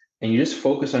 and you just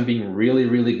focus on being really,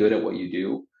 really good at what you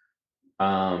do,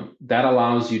 that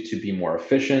allows you to be more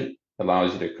efficient,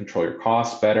 allows you to control your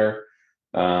costs better,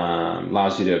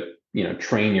 allows you to,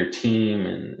 train your team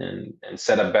and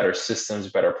set up better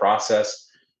systems, better process.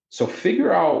 So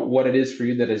figure out what it is for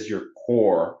you that is your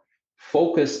core.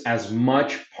 Focus as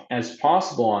much as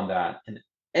possible on that, and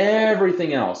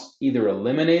everything else, either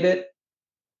eliminate it,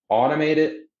 automate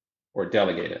it, or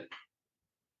delegate it.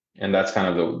 And that's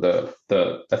kind of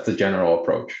that's the general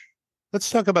approach. Let's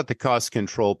talk about the cost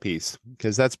control piece,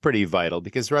 because that's pretty vital,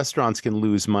 because restaurants can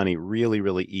lose money really,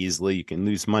 really easily. You can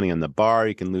lose money on the bar.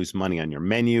 You can lose money on your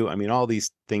menu. I mean, all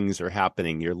these things are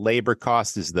happening. Your labor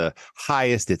cost is the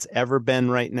highest it's ever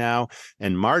been right now,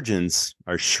 and margins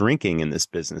are shrinking in this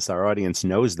business. Our audience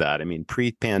knows that. I mean,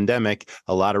 pre-pandemic,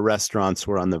 a lot of restaurants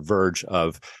were on the verge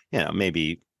of,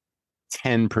 maybe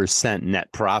 10%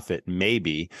 net profit,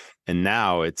 maybe. And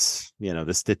now it's,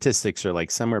 the statistics are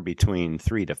like somewhere between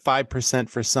 3 to 5%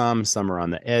 for some are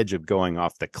on the edge of going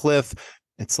off the cliff.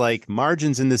 It's like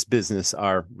margins in this business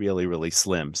are really, really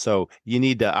slim. So you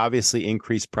need to obviously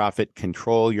increase profit,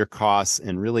 control your costs,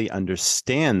 and really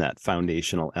understand that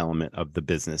foundational element of the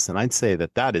business. And I'd say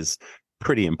that is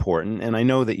pretty important. And I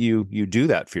know that you do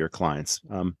that for your clients.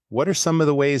 What are some of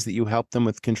the ways that you help them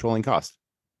with controlling costs?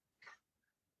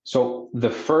 So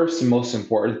the first and most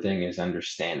important thing is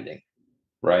understanding,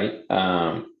 right?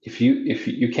 If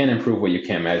you can't improve what you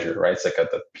can't measure, right? It's like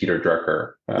the Peter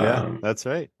Drucker that's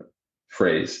right.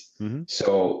 phrase. Mm-hmm.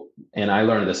 So, and I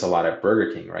learned this a lot at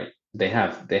Burger King, right? They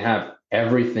have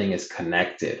everything is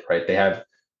connected, right? They have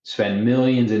spent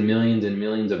millions and millions and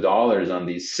millions of dollars on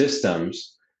these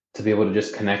systems to be able to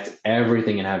just connect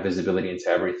everything and have visibility into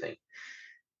everything.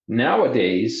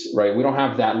 Nowadays, right, we don't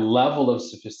have that level of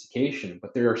sophistication,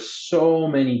 but there are so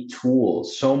many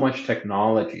tools, so much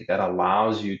technology that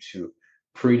allows you to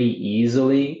pretty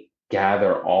easily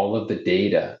gather all of the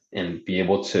data and be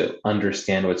able to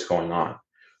understand what's going on,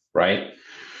 right?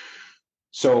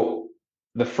 So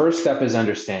the first step is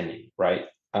understanding, right?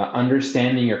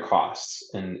 Understanding your costs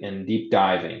and deep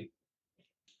diving.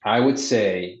 I would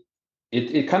say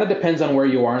it kind of depends on where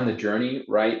you are in the journey,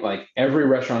 right? Like every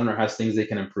restaurant owner has things they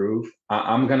can improve.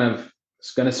 I'm gonna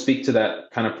speak to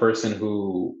that kind of person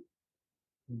who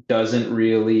doesn't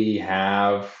really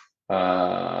have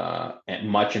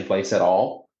much in place at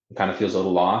all, kind of feels a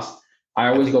little lost. I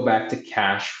always go back to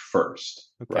cash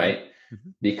first, okay, right? Mm-hmm.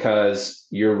 Because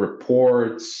your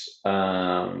reports,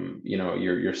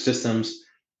 your systems,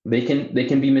 they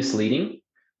can be misleading.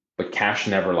 But cash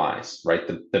never lies, right?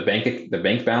 The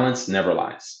bank balance never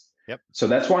lies. Yep. So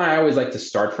that's why I always like to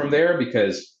start from there,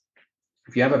 because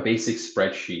if you have a basic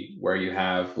spreadsheet where you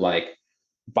have like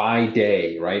by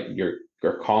day, right? Your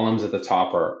columns at the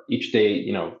top are each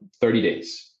day, 30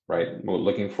 days, right? We're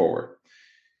looking forward.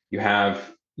 You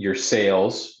have your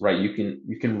sales, right? You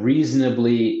can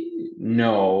reasonably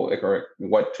know or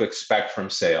what to expect from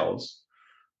sales,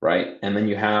 right? And then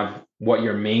you have what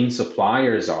your main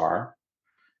suppliers are.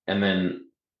 And then,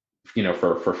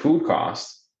 for food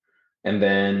costs, and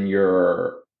then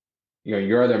your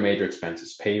other major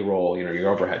expenses, payroll, your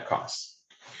overhead costs.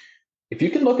 If you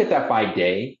can look at that by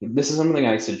day, this is something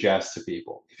I suggest to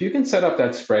people. If you can set up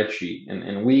that spreadsheet,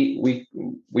 and we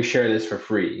share this for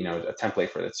free, a template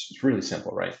for this. It's really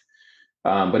simple, right?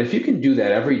 But if you can do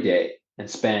that every day and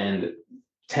spend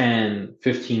 10,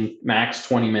 15, max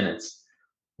 20 minutes,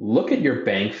 look at your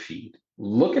bank feed.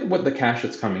 Look at what the cash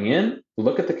that's coming in,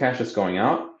 look at the cash that's going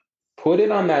out, put it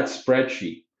on that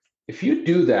spreadsheet. If you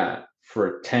do that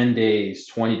for 10 days,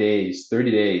 20 days,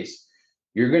 30 days,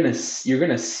 you're going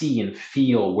to see and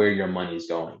feel where your money's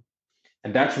going.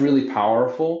 And that's really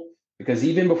powerful, because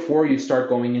even before you start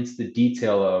going into the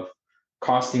detail of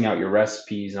costing out your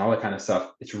recipes and all that kind of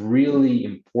stuff, it's really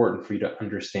important for you to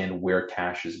understand where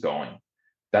cash is going.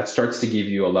 That starts to give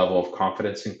you a level of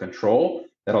confidence and control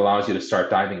that allows you to start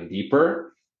diving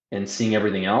deeper and seeing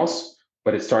everything else,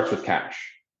 but it starts with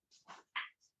cash.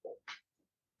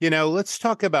 Let's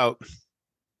talk about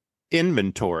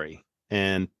inventory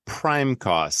and prime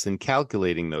costs and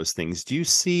calculating those things. Do you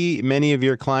see many of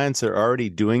your clients are already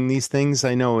doing these things?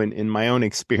 I know in my own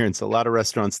experience, a lot of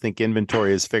restaurants think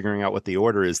inventory is figuring out what the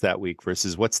order is that week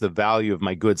versus what's the value of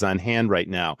my goods on hand right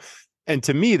now. And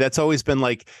to me, that's always been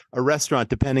like a restaurant,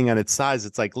 depending on its size,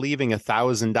 it's like leaving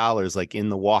 $1,000 like in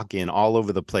the walk-in all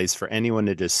over the place for anyone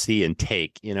to just see and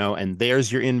take, and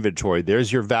there's your inventory,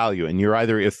 there's your value. And you're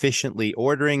either efficiently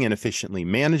ordering and efficiently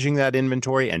managing that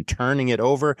inventory and turning it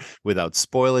over without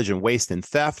spoilage and waste and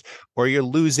theft, or you're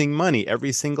losing money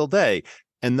every single day.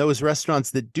 And those restaurants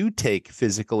that do take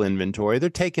physical inventory, they're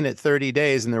taking it 30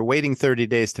 days and they're waiting 30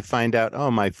 days to find out,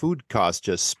 oh, my food cost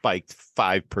just spiked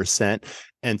 5%.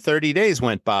 And 30 days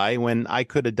went by when I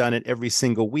could have done it every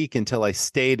single week until I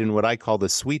stayed in what I call the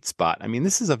sweet spot. I mean,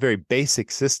 this is a very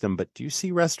basic system, but do you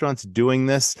see restaurants doing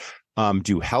this? Do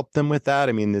you help them with that?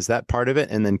 I mean, is that part of it?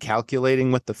 And then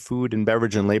calculating what the food and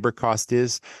beverage and labor cost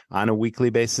is on a weekly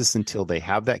basis until they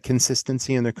have that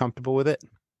consistency and they're comfortable with it?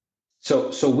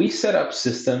 So we set up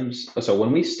systems. So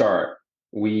when we start,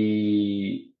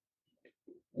 we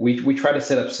try to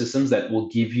set up systems that will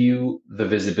give you the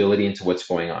visibility into what's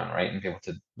going on, right? And be able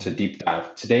to deep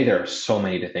dive. Today, there are so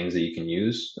many things that you can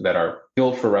use that are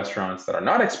built for restaurants that are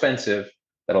not expensive,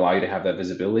 that allow you to have that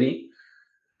visibility.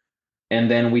 And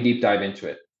then we deep dive into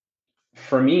it.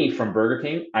 For me, from Burger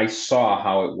King, I saw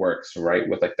how it works, right?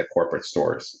 With like the corporate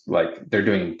stores, like they're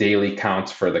doing daily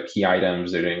counts for the key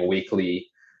items. They're doing weekly.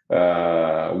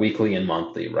 weekly and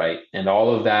monthly, right? And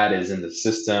all of that is in the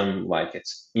system, like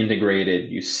it's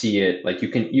integrated. You see it, like you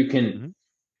can. Mm-hmm.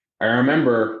 I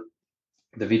remember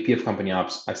the VP of company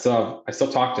ops. I still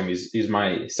talk to him. He's still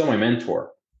my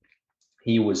mentor.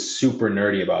 He was super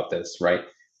nerdy about this, right?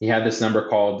 He had this number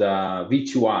called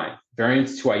V2I,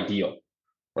 variance to ideal,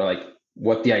 or like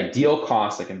what the ideal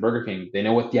cost, like in Burger King, they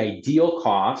know what the ideal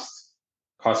cost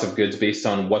of goods based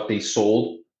on what they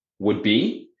sold would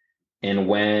be. And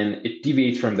when it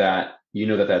deviates from that, you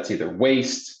know that that's either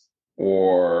waste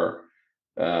or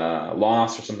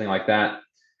loss or something like that.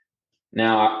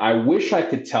 Now, I wish I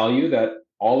could tell you that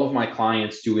all of my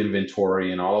clients do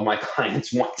inventory and all of my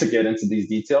clients want to get into these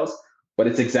details, but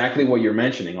it's exactly what you're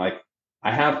mentioning. Like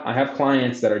I have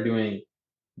clients that are doing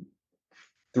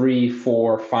 $3,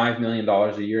 $4, $5 million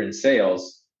a year in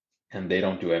sales, and they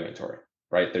don't do inventory,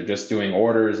 right? They're just doing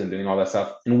orders and doing all that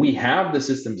stuff. And we have the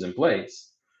systems in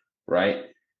place, right?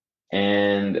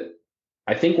 And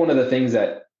I think one of the things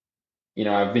that,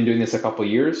 I've been doing this a couple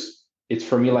of years, it's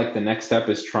for me, like the next step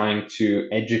is trying to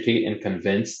educate and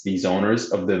convince these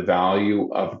owners of the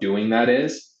value of doing that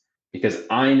is, because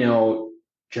I know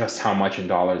just how much in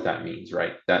dollars that means,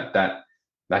 right? That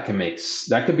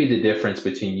could be the difference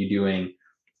between you doing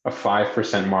a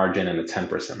 5% margin and a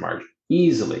 10% margin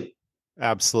easily.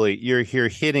 Absolutely. You're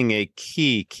hitting a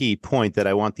key point that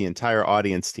I want the entire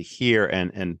audience to hear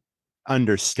and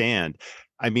understand.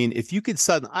 I mean, if you could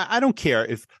I don't care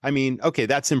okay,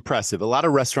 that's impressive. A lot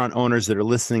of restaurant owners that are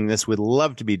listening to this would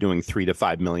love to be doing $3 to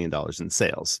 $5 million in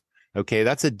sales. Okay,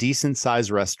 that's a decent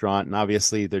sized restaurant, and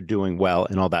obviously they're doing well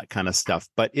and all that kind of stuff.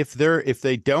 But if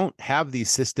they don't have these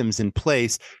systems in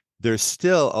place, there's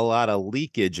still a lot of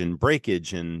leakage and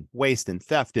breakage and waste and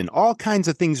theft and all kinds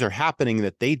of things are happening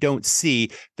that they don't see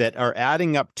that are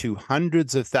adding up to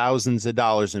hundreds of thousands of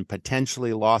dollars in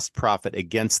potentially lost profit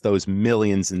against those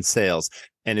millions in sales.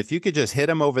 And if you could just hit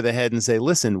them over the head and say,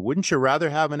 listen, wouldn't you rather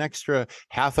have an extra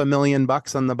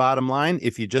 $500,000 on the bottom line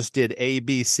if you just did A,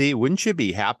 B, C? Wouldn't you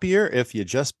be happier if you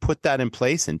just put that in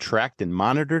place and tracked and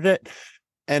monitored it?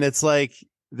 And it's like,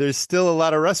 there's still a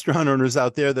lot of restaurant owners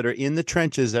out there that are in the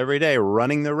trenches every day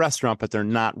running their restaurant, but they're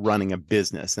not running a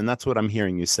business. And that's what I'm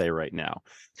hearing you say right now.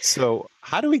 So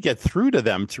how do we get through to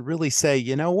them to really say,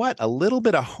 you know what, a little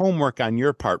bit of homework on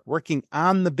your part, working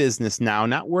on the business now,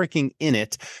 not working in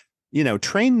it,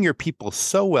 training your people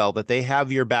so well that they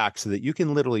have your back so that you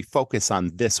can literally focus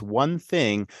on this one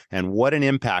thing and what an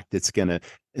impact it's going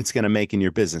to make in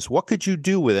your business. What could you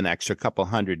do with an extra couple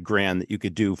 $100,000 that you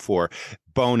could do for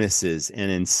bonuses and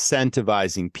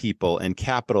incentivizing people and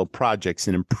capital projects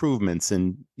and improvements?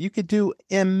 And you could do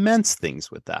immense things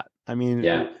with that. I mean,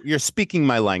 You're speaking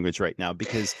my language right now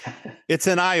because it's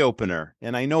an eye opener.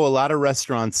 And I know a lot of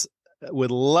restaurants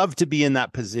would love to be in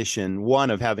that position,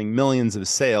 one, of having millions of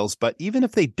sales, but even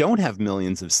if they don't have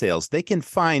millions of sales, they can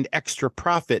find extra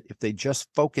profit if they just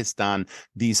focused on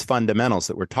these fundamentals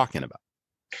that we're talking about.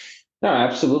 No,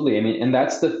 absolutely. I mean, and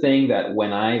that's the thing that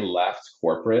when I left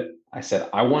corporate, I said,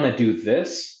 I want to do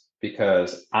this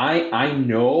because I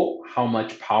know how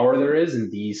much power there is in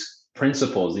these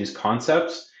principles, these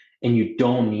concepts, and you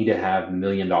don't need to have $1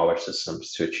 million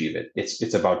systems to achieve it.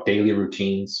 It's about daily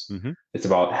routines. Mm-hmm. It's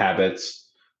about habits,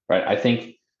 right? I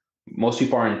think most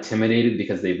people are intimidated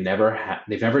because they've never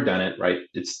done it, right?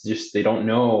 It's just they don't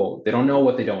know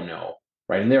what they don't know,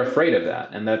 right? And they're afraid of that,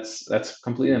 and that's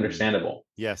completely understandable.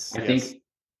 Yes,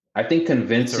 I think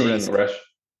convincing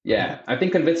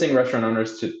restaurant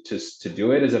owners to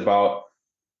do it is about,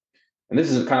 and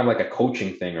this is kind of like a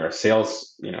coaching thing or a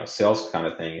sales kind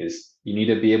of thing, is you need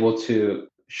to be able to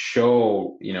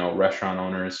show, restaurant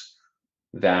owners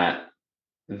that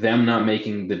them not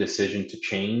making the decision to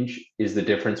change is the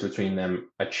difference between them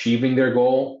achieving their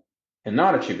goal and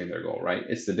not achieving their goal, right?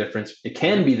 It's the difference. It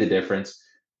can be the difference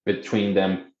between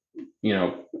them,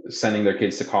 sending their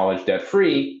kids to college debt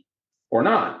free or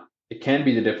not. It can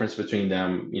be the difference between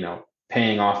them,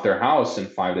 paying off their house in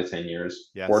 5 to 10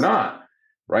 years or not,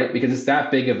 right? Because it's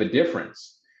that big of a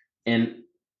difference. And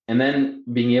then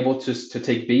being able to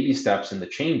take baby steps in the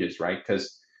changes, right?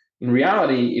 Because in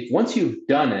reality, if once you've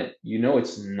done it,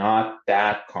 it's not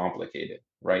that complicated,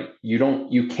 right?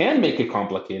 You can make it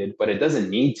complicated, but it doesn't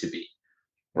need to be,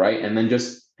 right? And then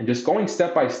just going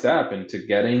step by step into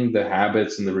getting the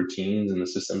habits and the routines and the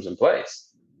systems in place.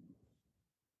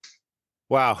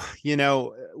 Wow.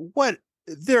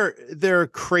 There are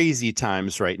crazy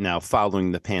times right now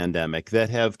following the pandemic that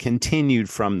have continued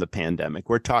from the pandemic.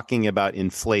 We're talking about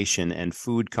inflation and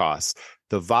food costs,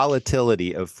 the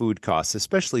volatility of food costs,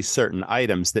 especially certain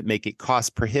items that make it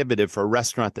cost prohibitive for a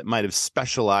restaurant that might have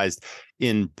specialized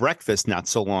in breakfast not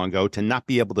so long ago to not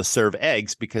be able to serve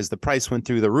eggs because the price went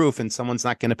through the roof and someone's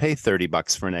not going to pay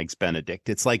 $30 for an eggs Benedict.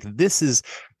 It's like, this is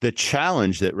the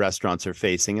challenge that restaurants are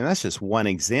facing. And that's just one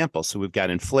example. So we've got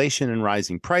inflation and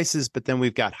rising prices, but then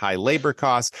we've got high labor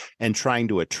costs and trying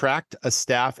to attract a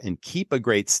staff and keep a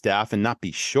great staff and not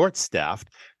be short staffed.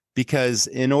 Because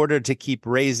in order to keep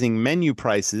raising menu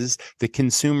prices, the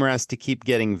consumer has to keep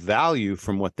getting value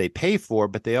from what they pay for,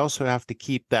 but they also have to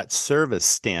keep that service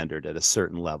standard at a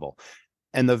certain level.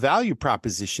 And the value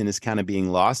proposition is kind of being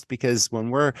lost because when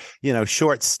we're,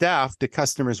 short staffed, the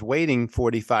customer's waiting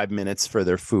 45 minutes for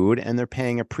their food and they're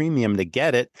paying a premium to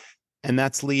get it. And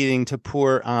that's leading to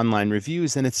poor online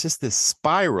reviews. And it's just this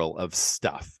spiral of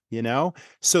stuff.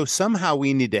 So somehow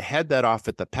we need to head that off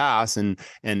at the pass and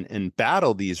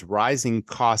battle these rising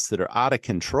costs that are out of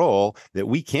control that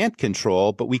we can't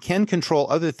control, but we can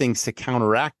control other things to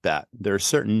counteract that. There are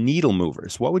certain needle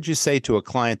movers. What would you say to a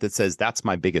client that says that's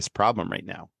my biggest problem right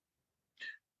now?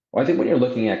 Well, I think when you're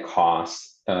looking at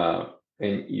costs,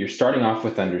 and you're starting off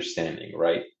with understanding,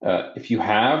 right? If you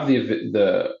have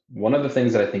the one of the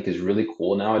things that I think is really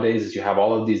cool nowadays is you have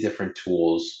all of these different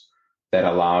tools that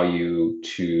allow you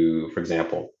to, for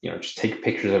example, just take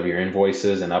pictures of your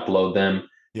invoices and upload them.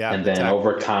 Yeah, and then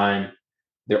over time,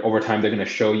 they're going to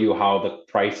show you how the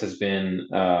price has been,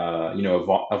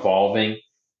 evolving.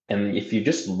 And if you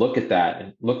just look at that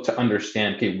and look to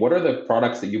understand, okay, what are the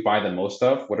products that you buy the most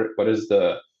of? What is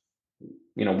the,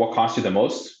 what costs you the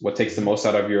most? What takes the most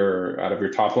out of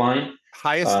your top line?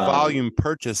 Highest volume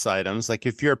purchase items. Like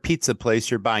if you're a pizza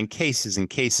place, you're buying cases and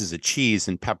cases of cheese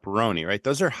and pepperoni, right?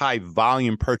 Those are high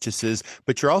volume purchases,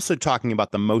 but you're also talking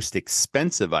about the most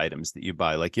expensive items that you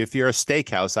buy. Like if you're a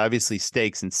steakhouse, obviously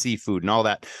steaks and seafood and all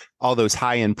that, all those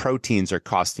high-end proteins are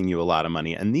costing you a lot of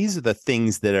money. And these are the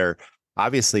things that are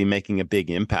obviously making a big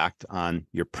impact on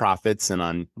your profits and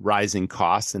on rising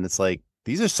costs. And it's like,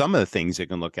 these are some of the things you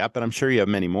can look at, but I'm sure you have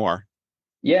many more.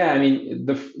 Yeah, I mean,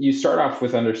 you start off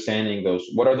with understanding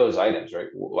what are those items, right?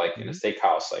 Like in a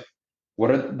steakhouse, like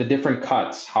what are the different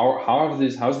cuts? How's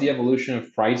the evolution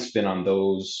of price been on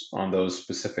those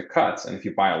specific cuts? And if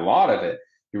you buy a lot of it,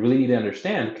 you really need to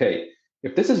understand, okay,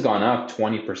 if this has gone up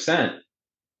 20%,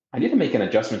 I need to make an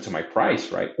adjustment to my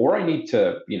price, right? Or I need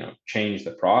to, change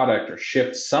the product or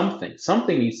shift something.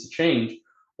 Something needs to change,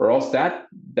 or else that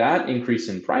increase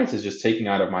in price is just taking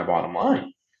out of my bottom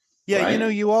line. Yeah,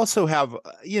 right? You also have,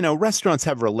 restaurants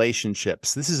have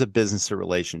relationships. This is a business of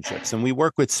relationships, and we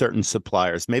work with certain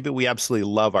suppliers. Maybe we absolutely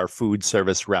love our food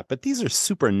service rep, but these are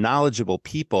super knowledgeable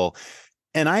people.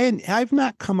 And I've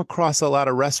not come across a lot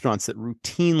of restaurants that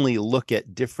routinely look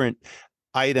at different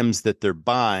items that they're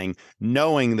buying,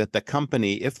 knowing that the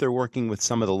company, if they're working with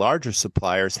some of the larger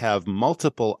suppliers, have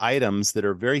multiple items that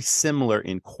are very similar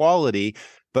in quality,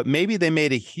 but maybe they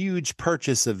made a huge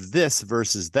purchase of this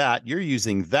versus that. You're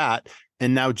using that.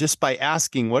 And now just by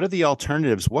asking, what are the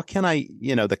alternatives? What can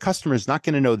the customer's not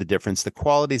going to know the difference. The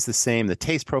quality is the same. The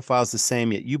taste profile is the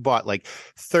same. Yet you bought like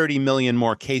 30 million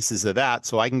more cases of that,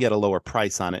 so I can get a lower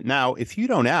price on it. Now, if you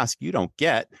don't ask, you don't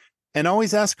get. And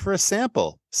always ask for a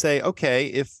sample. Say, okay,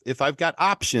 if I've got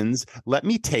options, let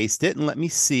me taste it and let me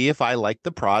see if I like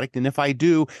the product. And if I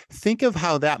do, think of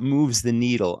how that moves the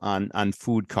needle on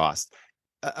food costs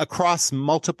across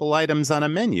multiple items on a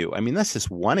menu. I mean, that's just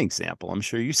one example. I'm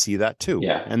sure you see that too.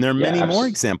 Yeah. And there are many more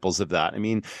examples of that. I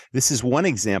mean, this is one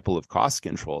example of cost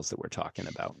controls that we're talking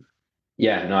about.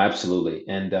 Yeah, no, absolutely.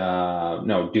 And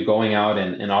going out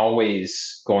and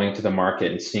always going to the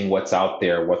market and seeing what's out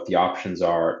there, what the options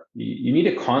are. You need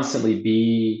to constantly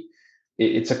be,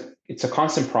 it's a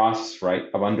constant process, right?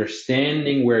 Of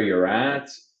understanding where you're at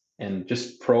and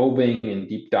just probing and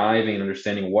deep diving and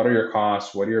understanding what are your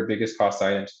costs, what are your biggest cost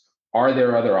items? Are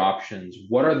there other options?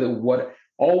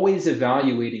 Always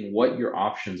evaluating what your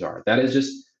options are. That is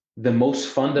just the most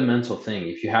fundamental thing.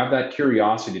 If you have that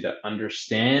curiosity to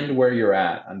understand where you're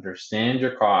at, understand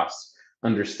your costs,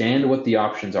 understand what the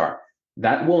options are,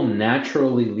 that will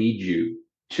naturally lead you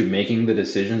to making the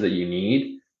decisions that you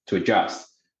need to adjust.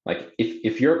 Like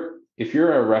if you're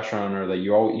a restaurant owner that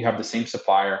you have the same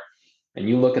supplier and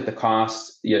you look at the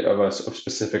cost of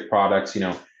specific products,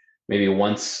 maybe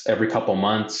once every couple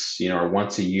months, or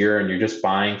once a year, and you're just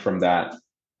buying from that.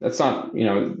 That's not,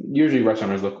 usually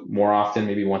restaurants look more often,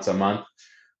 maybe once a month.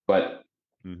 But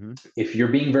if you're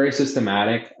being very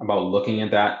systematic about looking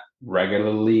at that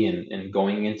regularly and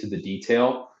going into the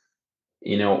detail,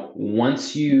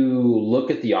 once you look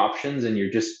at the options and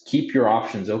you just keep your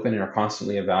options open and are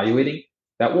constantly evaluating,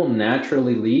 that will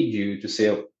naturally lead you to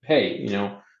say, hey,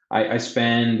 I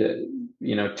spend,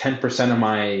 10%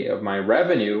 of my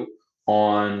revenue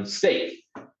on steak.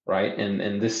 right?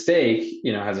 And this steak,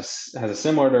 has a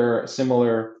similar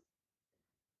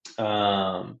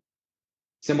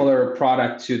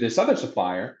product to this other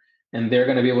supplier, and they're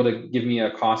going to be able to give me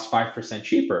a cost 5%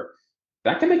 cheaper.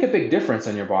 That can make a big difference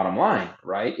on your bottom line,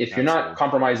 right? If you're not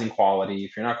compromising quality,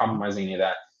 if you're not compromising any of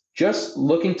that, just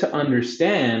looking to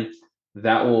understand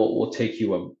that will take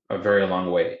you a very long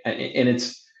way. And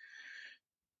it's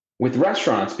with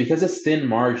restaurants, because it's thin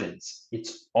margins,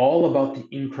 it's all about the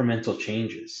incremental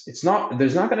changes. There's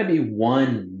not going to be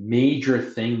one major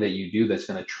thing that you do that's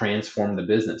going to transform the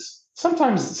business.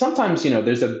 Sometimes,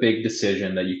 there's a big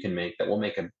decision that you can make that will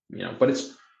make but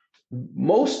it's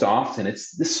most often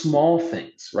it's the small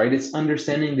things, right? It's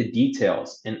understanding the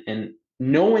details and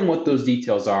knowing what those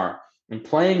details are and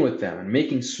playing with them and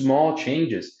making small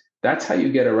changes. That's how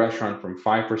you get a restaurant from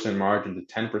 5% margin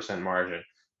to 10% margin,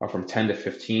 or from 10 to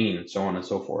 15, and so on and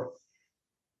so forth.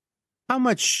 How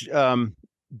much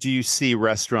do you see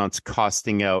restaurants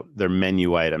costing out their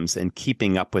menu items and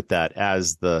keeping up with that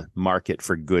as the market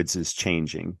for goods is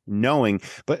changing?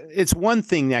 But it's one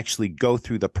thing to actually go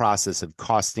through the process of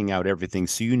costing out everything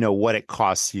so you know what it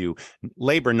costs you,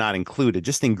 labor not included,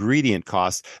 just ingredient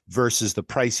costs versus the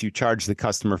price you charge the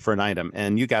customer for an item.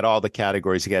 And you got all the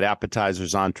categories. You got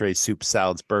appetizers, entrees, soup,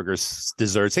 salads, burgers,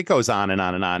 desserts. It goes on and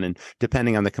on and on, and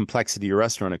depending on the complexity of your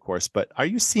restaurant, of course. But are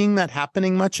you seeing that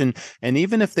happening much? And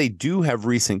even if they do have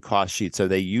recent cost sheets, are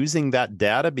they using that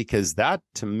data? Because that,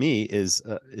 to me, is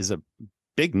a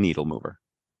big needle mover.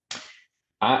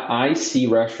 I see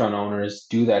restaurant owners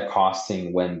do that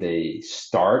costing when they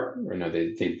start,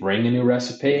 they bring a new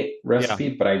recipe, yeah.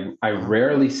 But I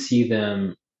rarely see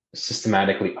them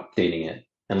systematically updating it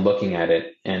and looking at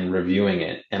it and reviewing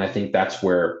it. And I think that's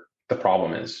where the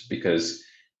problem is, because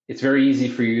it's very easy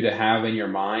for you to have in your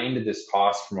mind this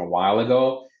cost from a while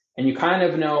ago, and you kind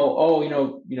of know,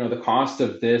 the cost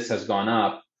of this has gone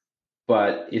up,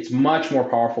 but it's much more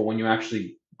powerful when you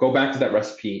actually go back to that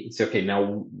recipe and say, okay, now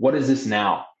what is this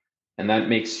now? And that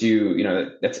makes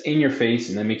you, that's in your face,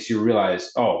 and that makes you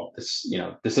realize, oh, this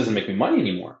doesn't make me money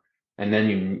anymore. And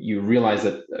then you realize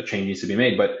that a change needs to be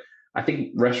made. But I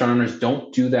think restaurant owners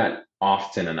don't do that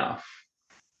often enough.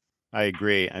 I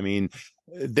agree. I mean,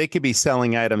 they could be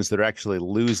selling items that are actually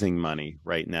losing money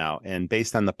right now. And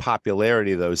based on the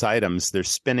popularity of those items, they're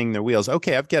spinning their wheels.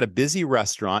 Okay, I've got a busy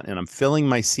restaurant and I'm filling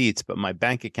my seats, but my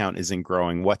bank account isn't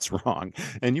growing. What's wrong?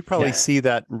 And you probably see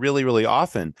that really, really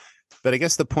often. But I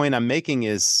guess the point I'm making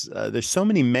is there's so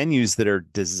many menus that are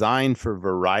designed for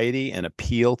variety and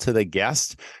appeal to the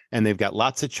guest, and they've got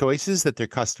lots of choices that their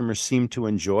customers seem to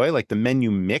enjoy. Like the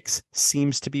menu mix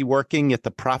seems to be working, yet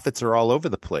the profits are all over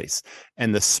the place.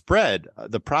 And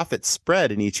the profit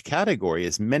spread in each category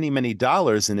is many, many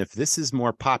dollars. And if this is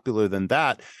more popular than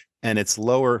that, and it's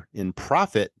lower in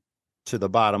profit to the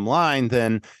bottom line,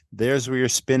 then there's where you're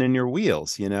spinning your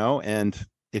wheels, And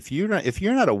if you're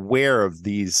not aware of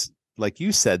these, like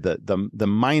you said, the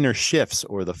minor shifts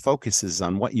or the focuses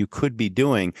on what you could be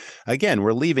doing, again,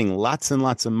 we're leaving lots and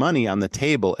lots of money on the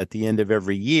table at the end of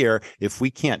every year if we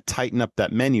can't tighten up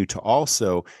that menu to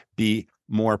also be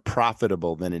more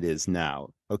profitable than it is now.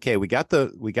 Okay, we got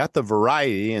the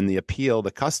variety and the appeal, the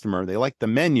customer, they like the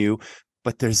menu,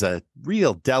 but there's a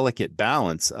real delicate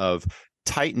balance of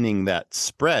tightening that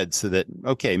spread so that,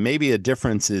 okay, maybe a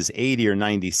difference is 80 or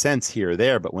 90 cents here or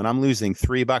there, but when I'm losing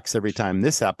 $3 every time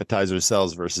this appetizer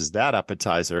sells versus that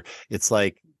appetizer, it's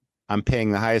like I'm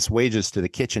paying the highest wages to the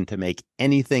kitchen to make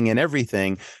anything and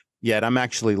everything, yet I'm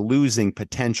actually losing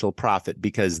potential profit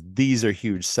because these are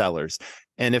huge sellers.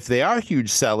 And if they are huge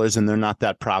sellers and they're not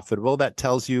that profitable, that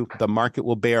tells you the market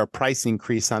will bear a price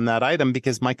increase on that item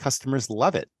because my customers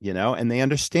love it, and they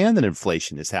understand that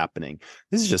inflation is happening.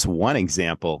 This is just one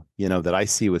example, that I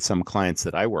see with some clients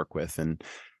that I work with. And,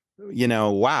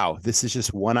 wow, this is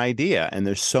just one idea. And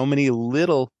there's so many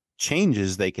little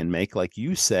changes they can make, like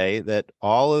you say, that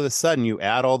all of a sudden you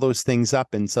add all those things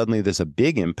up and suddenly there's a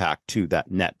big impact to that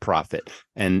net profit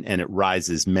and it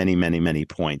rises many, many, many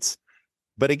points.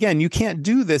 But again, you can't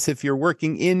do this if you're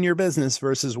working in your business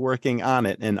versus working on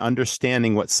it and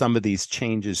understanding what some of these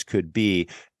changes could be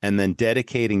and then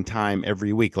dedicating time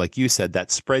every week. Like you said, that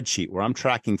spreadsheet where I'm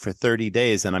tracking for 30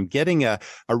 days and I'm getting a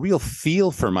real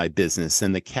feel for my business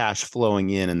and the cash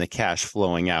flowing in and the cash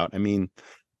flowing out. I mean,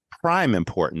 prime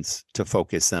importance to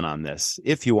focus in on this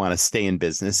if you want to stay in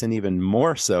business and even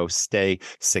more so stay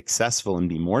successful and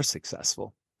be more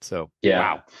successful. So, yeah.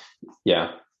 Wow.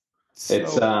 Yeah.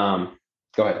 It's,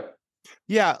 go ahead.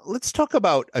 Yeah, let's talk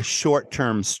about a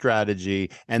short-term strategy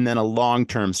and then a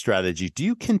long-term strategy. Do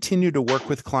you continue to work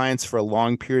with clients for a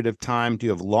long period of time? Do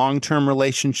you have long-term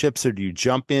relationships, or do you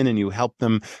jump in and you help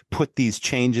them put these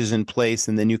changes in place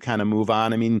and then you kind of move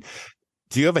on? I mean,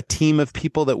 do you have a team of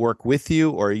people that work with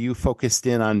you, or are you focused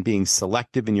in on being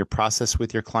selective in your process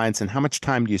with your clients? And how much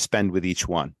time do you spend with each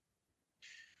one?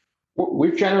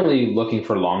 We're generally looking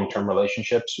for long-term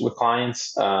relationships with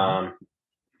clients.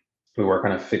 We work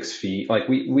on a fixed fee. Like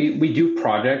we do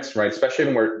projects, right? Especially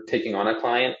when we're taking on a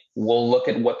client, we'll look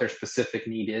at what their specific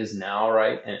need is now,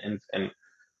 right? And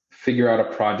figure out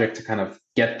a project to kind of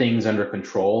get things under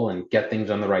control and get things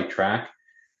on the right track.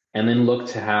 And then look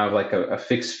to have like a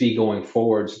fixed fee going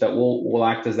forward, so that we'll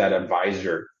act as that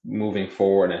advisor moving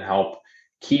forward and help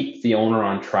keep the owner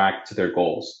on track to their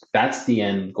goals. That's the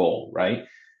end goal, right?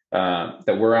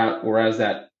 That we're as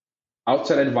that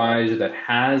outside advisor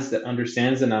that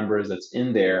understands the numbers, that's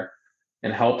in there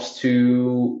and helps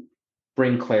to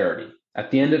bring clarity.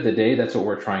 At the end of the day, that's what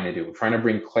we're trying to do. We're trying to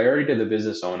bring clarity to the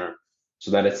business owner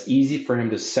so that it's easy for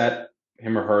him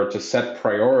or her to set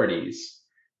priorities,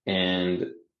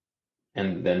 and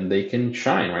then they can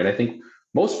shine, right? I think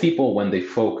most people, when they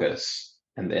focus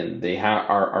and then they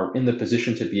are in the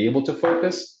position to be able to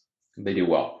focus, they do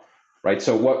well, right?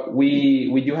 So what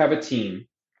we do have a team,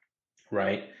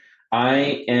 right?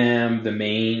 I am the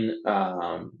main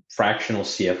fractional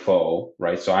CFO,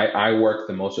 right? So I work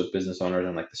the most with business owners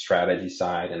on like the strategy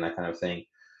side and that kind of thing.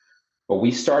 But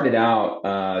we started out,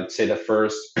 I'd say the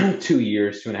first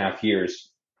 2.5 years,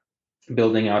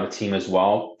 building out a team as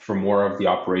well for more of the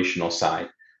operational side,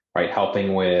 right?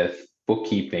 Helping with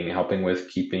bookkeeping, helping with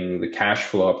keeping the cash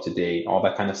flow up to date, all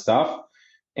that kind of stuff.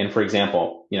 And for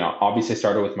example, obviously I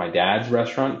started with my dad's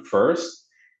restaurant first,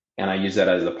 and I used that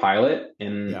as a pilot.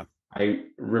 And I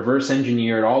reverse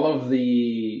engineered all of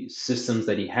the systems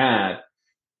that he had.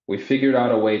 We figured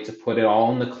out a way to put it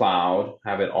all in the cloud,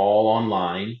 have it all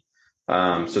online,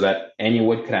 so that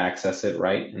anyone could access it,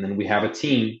 right? And then we have a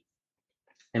team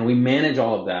and we manage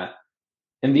all of that.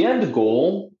 And the end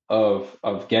goal of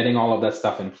getting all of that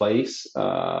stuff in place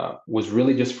was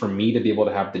really just for me to be able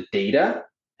to have the data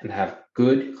and have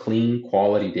good, clean,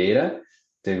 quality data,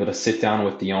 to be able to sit down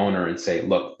with the owner and say,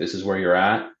 look, this is where you're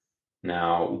at.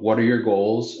 Now, what are your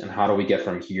goals and how do we get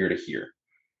from here to here,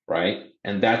 right?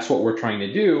 And that's what we're trying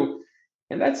to do.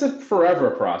 And that's a forever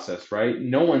process, right?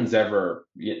 No one's ever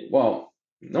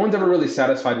really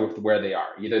satisfied with where they are.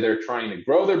 Either they're trying to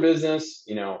grow their business,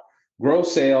 grow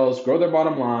sales, grow their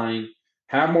bottom line,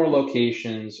 have more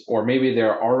locations, or maybe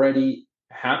they're already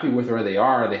happy with where they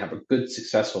are. They have a good,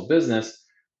 successful business,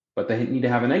 but they need to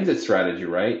have an exit strategy,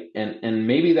 right? And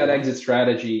maybe that exit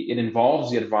strategy, it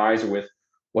involves the advisor with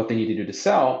what they need to do to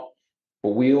sell,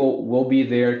 but we'll be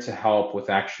there to help with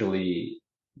actually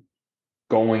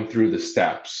going through the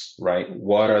steps, right?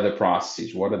 What are the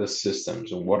processes? What are the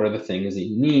systems? And what are the things that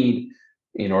you need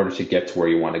in order to get to where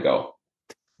you want to go?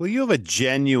 Well, you have a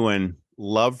genuine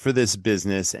love for this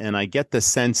business, and I get the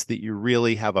sense that you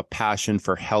really have a passion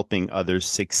for helping others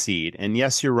succeed. And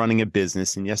yes, you're running a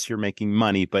business, and yes, you're making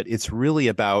money, but it's really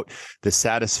about the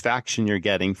satisfaction you're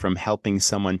getting from helping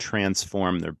someone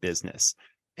transform their business.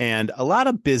 And a lot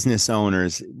of business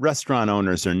owners, restaurant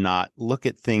owners, look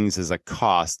at things as a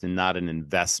cost and not an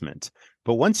investment.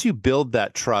 But once you build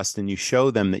that trust and you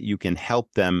show them that you can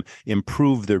help them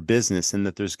improve their business and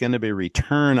that there's going to be a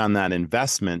return on that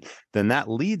investment, then that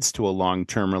leads to a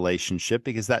long-term relationship,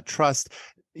 because that trust,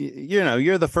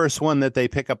 you're the first one that they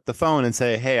pick up the phone and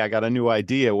say, hey, I got a new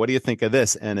idea. What do you think of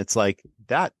this? And it's like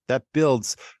that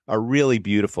builds a really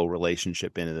beautiful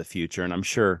relationship into the future. And I'm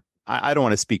sure, I don't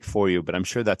want to speak for you, but I'm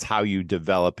sure that's how you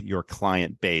develop your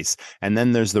client base. And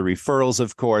then there's the referrals,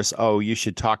 of course. Oh, you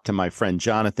should talk to my friend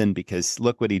Jonathan, because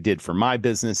look what he did for my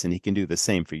business and he can do the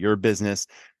same for your business.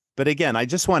 But again, I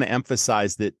just want to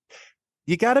emphasize that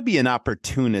you got to be an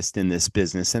opportunist in this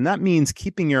business. And that means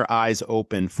keeping your eyes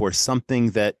open for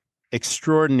something that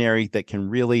extraordinary that can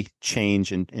really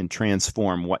change and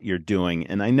transform what you're doing.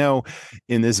 And I know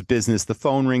in this business, the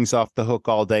phone rings off the hook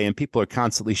all day and people are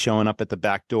constantly showing up at the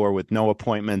back door with no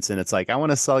appointments. And it's like, I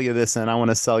want to sell you this and I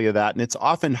want to sell you that. And it's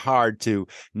often hard to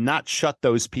not shut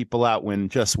those people out when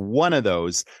just one of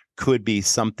those could be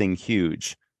something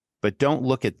huge. But don't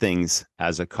look at things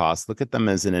as a cost. Look at them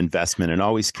as an investment, and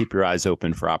always keep your eyes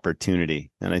open for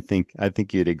opportunity. And I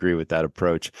think you'd agree with that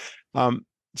approach.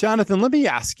 Jonathan, let me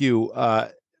ask you,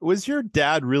 was your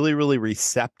dad really, really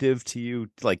receptive to you,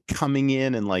 like coming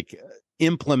in and like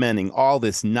implementing all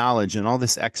this knowledge and all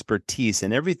this expertise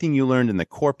and everything you learned in the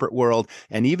corporate world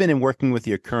and even in working with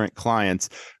your current clients.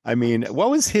 I mean, what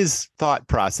was his thought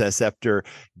process after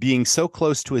being so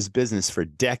close to his business for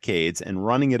decades and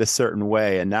running it a certain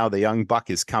way? And now the young buck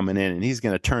is coming in and he's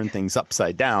going to turn things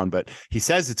upside down, but he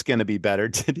says it's going to be better.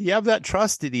 Did he have that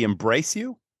trust? Did he embrace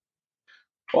you?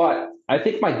 Well, I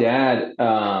think my dad,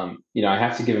 I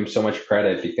have to give him so much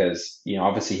credit because,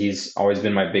 obviously he's always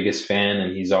been my biggest fan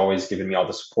and he's always given me all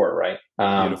the support, right?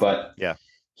 But yeah,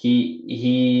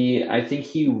 I think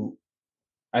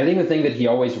the thing that he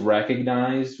always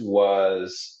recognized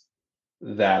was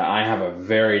that I have a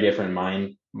very different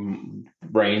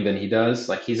brain than he does.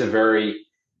 Like he's a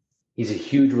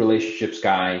huge relationships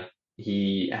guy.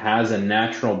 He has a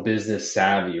natural business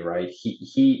savvy, right?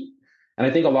 And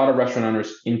I think a lot of restaurant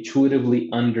owners intuitively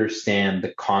understand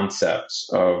the concepts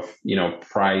of,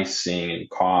 pricing and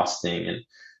costing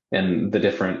and the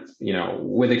different,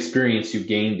 with experience, you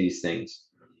gain these things.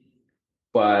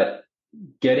 But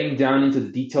getting down into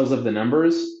the details of the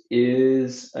numbers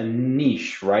is a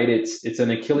niche, right? It's an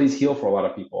Achilles heel for a lot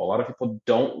of people. A lot of people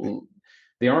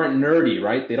they aren't nerdy,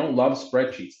 right? They don't love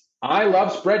spreadsheets. I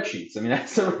love spreadsheets. I mean,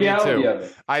 that's the reality of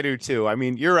it. I do too. I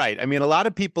mean, you're right. I mean, a lot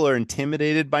of people are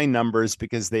intimidated by numbers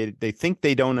because they think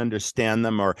they don't understand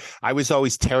them, or I was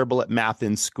always terrible at math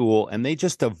in school, and they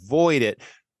just avoid it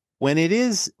when it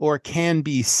is or can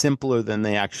be simpler than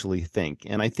they actually think.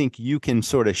 And I think you can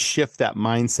sort of shift that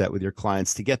mindset with your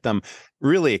clients to get them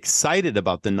really excited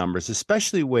about the numbers,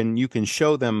 especially when you can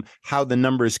show them how the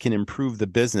numbers can improve the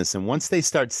business. And once they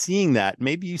start seeing that,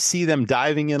 maybe you see them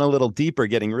diving in a little deeper,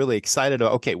 getting really excited.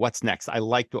 Okay, what's next? I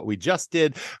liked what we just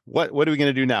did. What are we going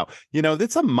to do now?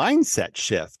 That's a mindset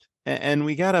shift. And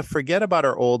we got to forget about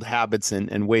our old habits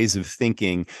and ways of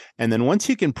thinking. And then once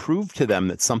you can prove to them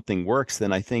that something works,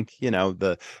 then I think,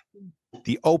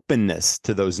 the openness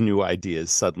to those new ideas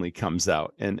suddenly comes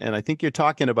out. And I think you're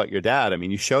talking about your dad. I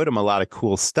mean, you showed him a lot of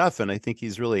cool stuff, and I think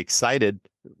he's really excited.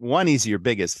 One, he's your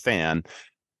biggest fan.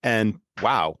 And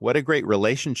wow, what a great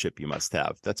relationship you must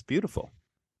have. That's beautiful.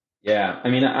 Yeah.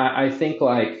 I mean, I think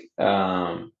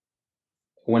when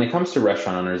it comes to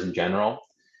restaurant owners in general,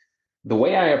 the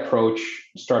way I approach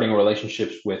starting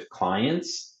relationships with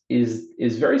clients is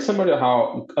very similar to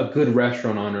how a good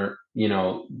restaurant owner,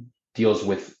 deals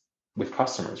with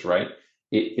customers, right?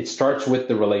 It starts with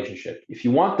the relationship. If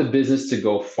you want the business to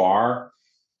go far,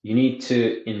 you need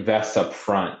to invest up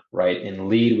front, right? And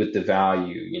lead with the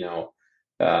value,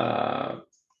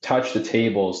 touch the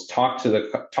tables, talk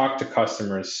to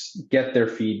customers, get their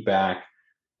feedback,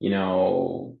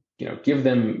 give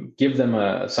them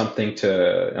something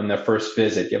to on their first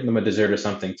visit, give them a dessert or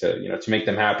something to make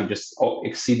them happy, just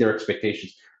exceed their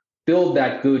expectations, build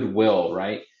that goodwill,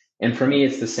 right? And for me,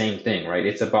 it's the same thing, right?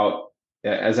 It's about,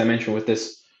 as I mentioned with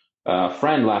this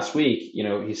friend last week,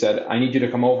 he said, I need you to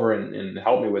come over and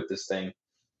help me with this thing.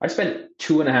 I spent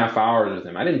 2.5 hours with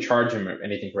him. I didn't charge him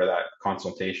anything for that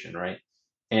consultation, right?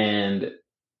 And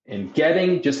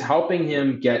just helping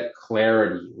him get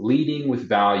clarity, leading with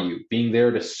value, being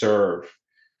there to serve.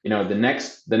 The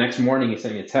next morning he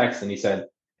sent me a text and he said,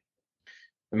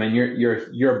 man,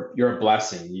 you're a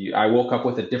blessing. I woke up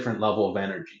with a different level of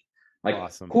energy. Like,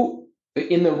 awesome. Who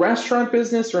in the restaurant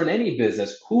business or in any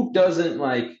business, who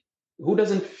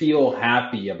doesn't feel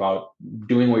happy about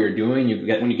doing what you're doing?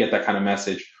 When you get that kind of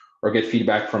message or get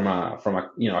feedback from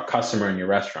a customer in your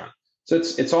restaurant. So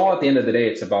it's all, at the end of the day,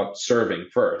 it's about serving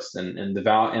first, and the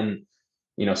value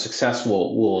and success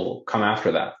will come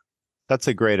after that. That's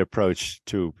a great approach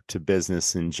to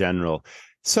business in general.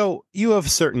 So you have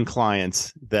certain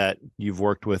clients that you've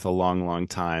worked with a long, long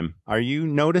time. Are you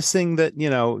noticing that,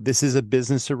 this is a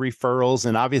business of referrals?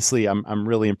 And obviously I'm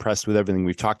really impressed with everything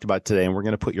we've talked about today, and we're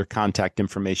going to put your contact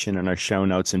information in our show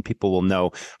notes and people will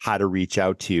know how to reach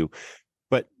out to you.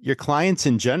 But your clients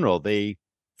in general, they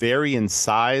vary in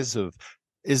size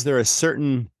is there a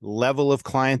certain level of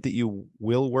client that you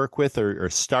will work with or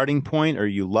starting point, or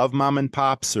you love mom and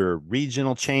pops or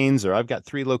regional chains, or I've got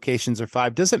 3 locations or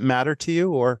 5? Does it matter to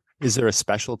you, or is there a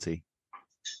specialty?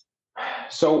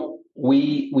 So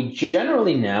we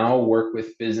generally now work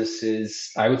with businesses.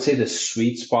 I would say the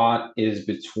sweet spot is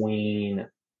between,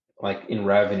 like, in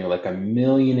revenue, like $1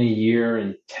 million a year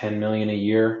and $10 million a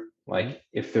year. Like,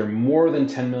 if they're more than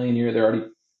 10 million a year, they're already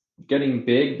getting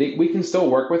big. We can still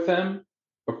work with them,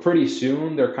 but pretty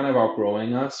soon they're kind of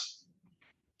outgrowing us.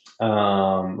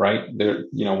 Right? They're,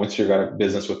 once you've got a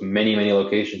business with many, many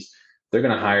locations, they're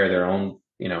going to hire their own,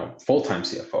 full-time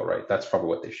CFO, right? That's probably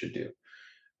what they should do.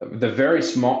 The very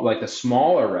small, like the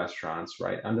smaller restaurants,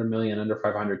 right? Under $1 million, under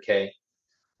 500K,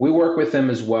 we work with them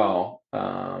as well.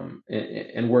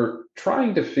 And we're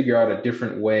trying to figure out a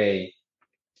different way.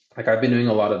 Like I've been doing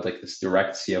a lot of like this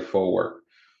direct CFO work,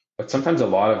 but sometimes a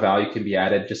lot of value can be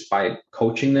added just by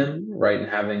coaching them, right? And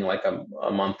having like a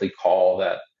monthly call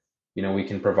that, we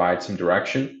can provide some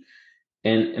direction.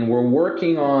 And we're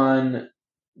working on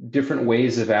different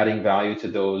ways of adding value to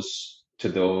those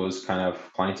kind of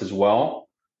clients as well.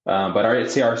 But I'd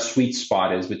say our sweet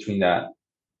spot is between that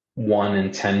 1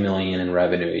 and 10 million in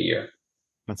revenue a year.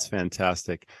 That's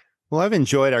fantastic. Well, I've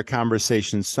enjoyed our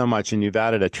conversation so much, and you've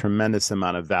added a tremendous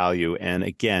amount of value. And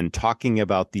again, talking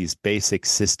about these basic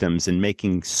systems and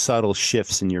making subtle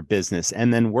shifts in your business,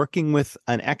 and then working with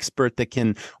an expert that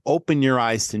can open your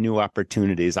eyes to new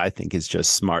opportunities, I think is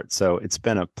just smart. So it's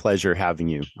been a pleasure having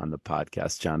you on the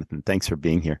podcast, Jonathan. Thanks for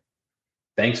being here.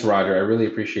 Thanks, Roger. I really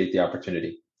appreciate the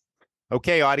opportunity.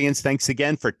 Okay, audience, thanks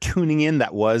again for tuning in.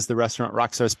 That was the Restaurant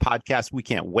Rockstars podcast. We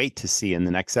can't wait to see you in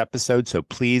the next episode, so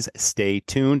please stay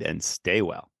tuned and stay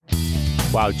well.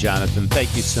 Wow, Jonathan,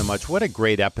 thank you so much. What a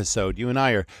great episode. You and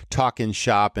I are talking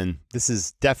shop, and this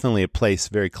is definitely a place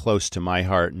very close to my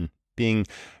heart. And being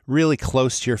really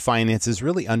close to your finances,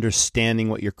 really understanding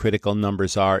what your critical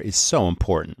numbers are is so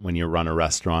important when you run a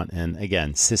restaurant. And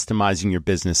again, systemizing your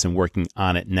business and working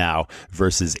on it now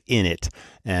versus in it,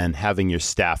 and having your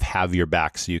staff have your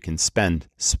back so you can spend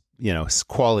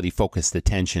quality focused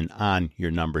attention on your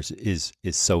numbers is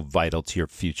so vital to your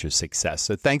future success.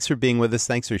 So thanks for being with us.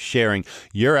 Thanks for sharing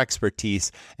your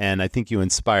expertise. And I think you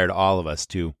inspired all of us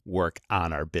to work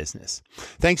on our business.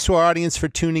 Thanks to our audience for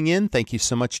tuning in. Thank you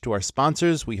so much to our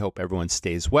sponsors. We hope everyone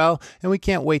stays well, and we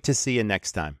can't wait to see you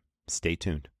next time. Stay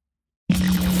tuned.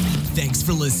 Thanks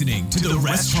for listening to the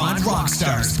Restaurant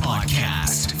Rockstars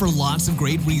Podcast. For lots of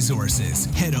great resources,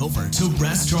 head over to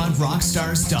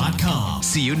restaurantrockstars.com.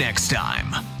 See you next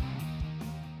time.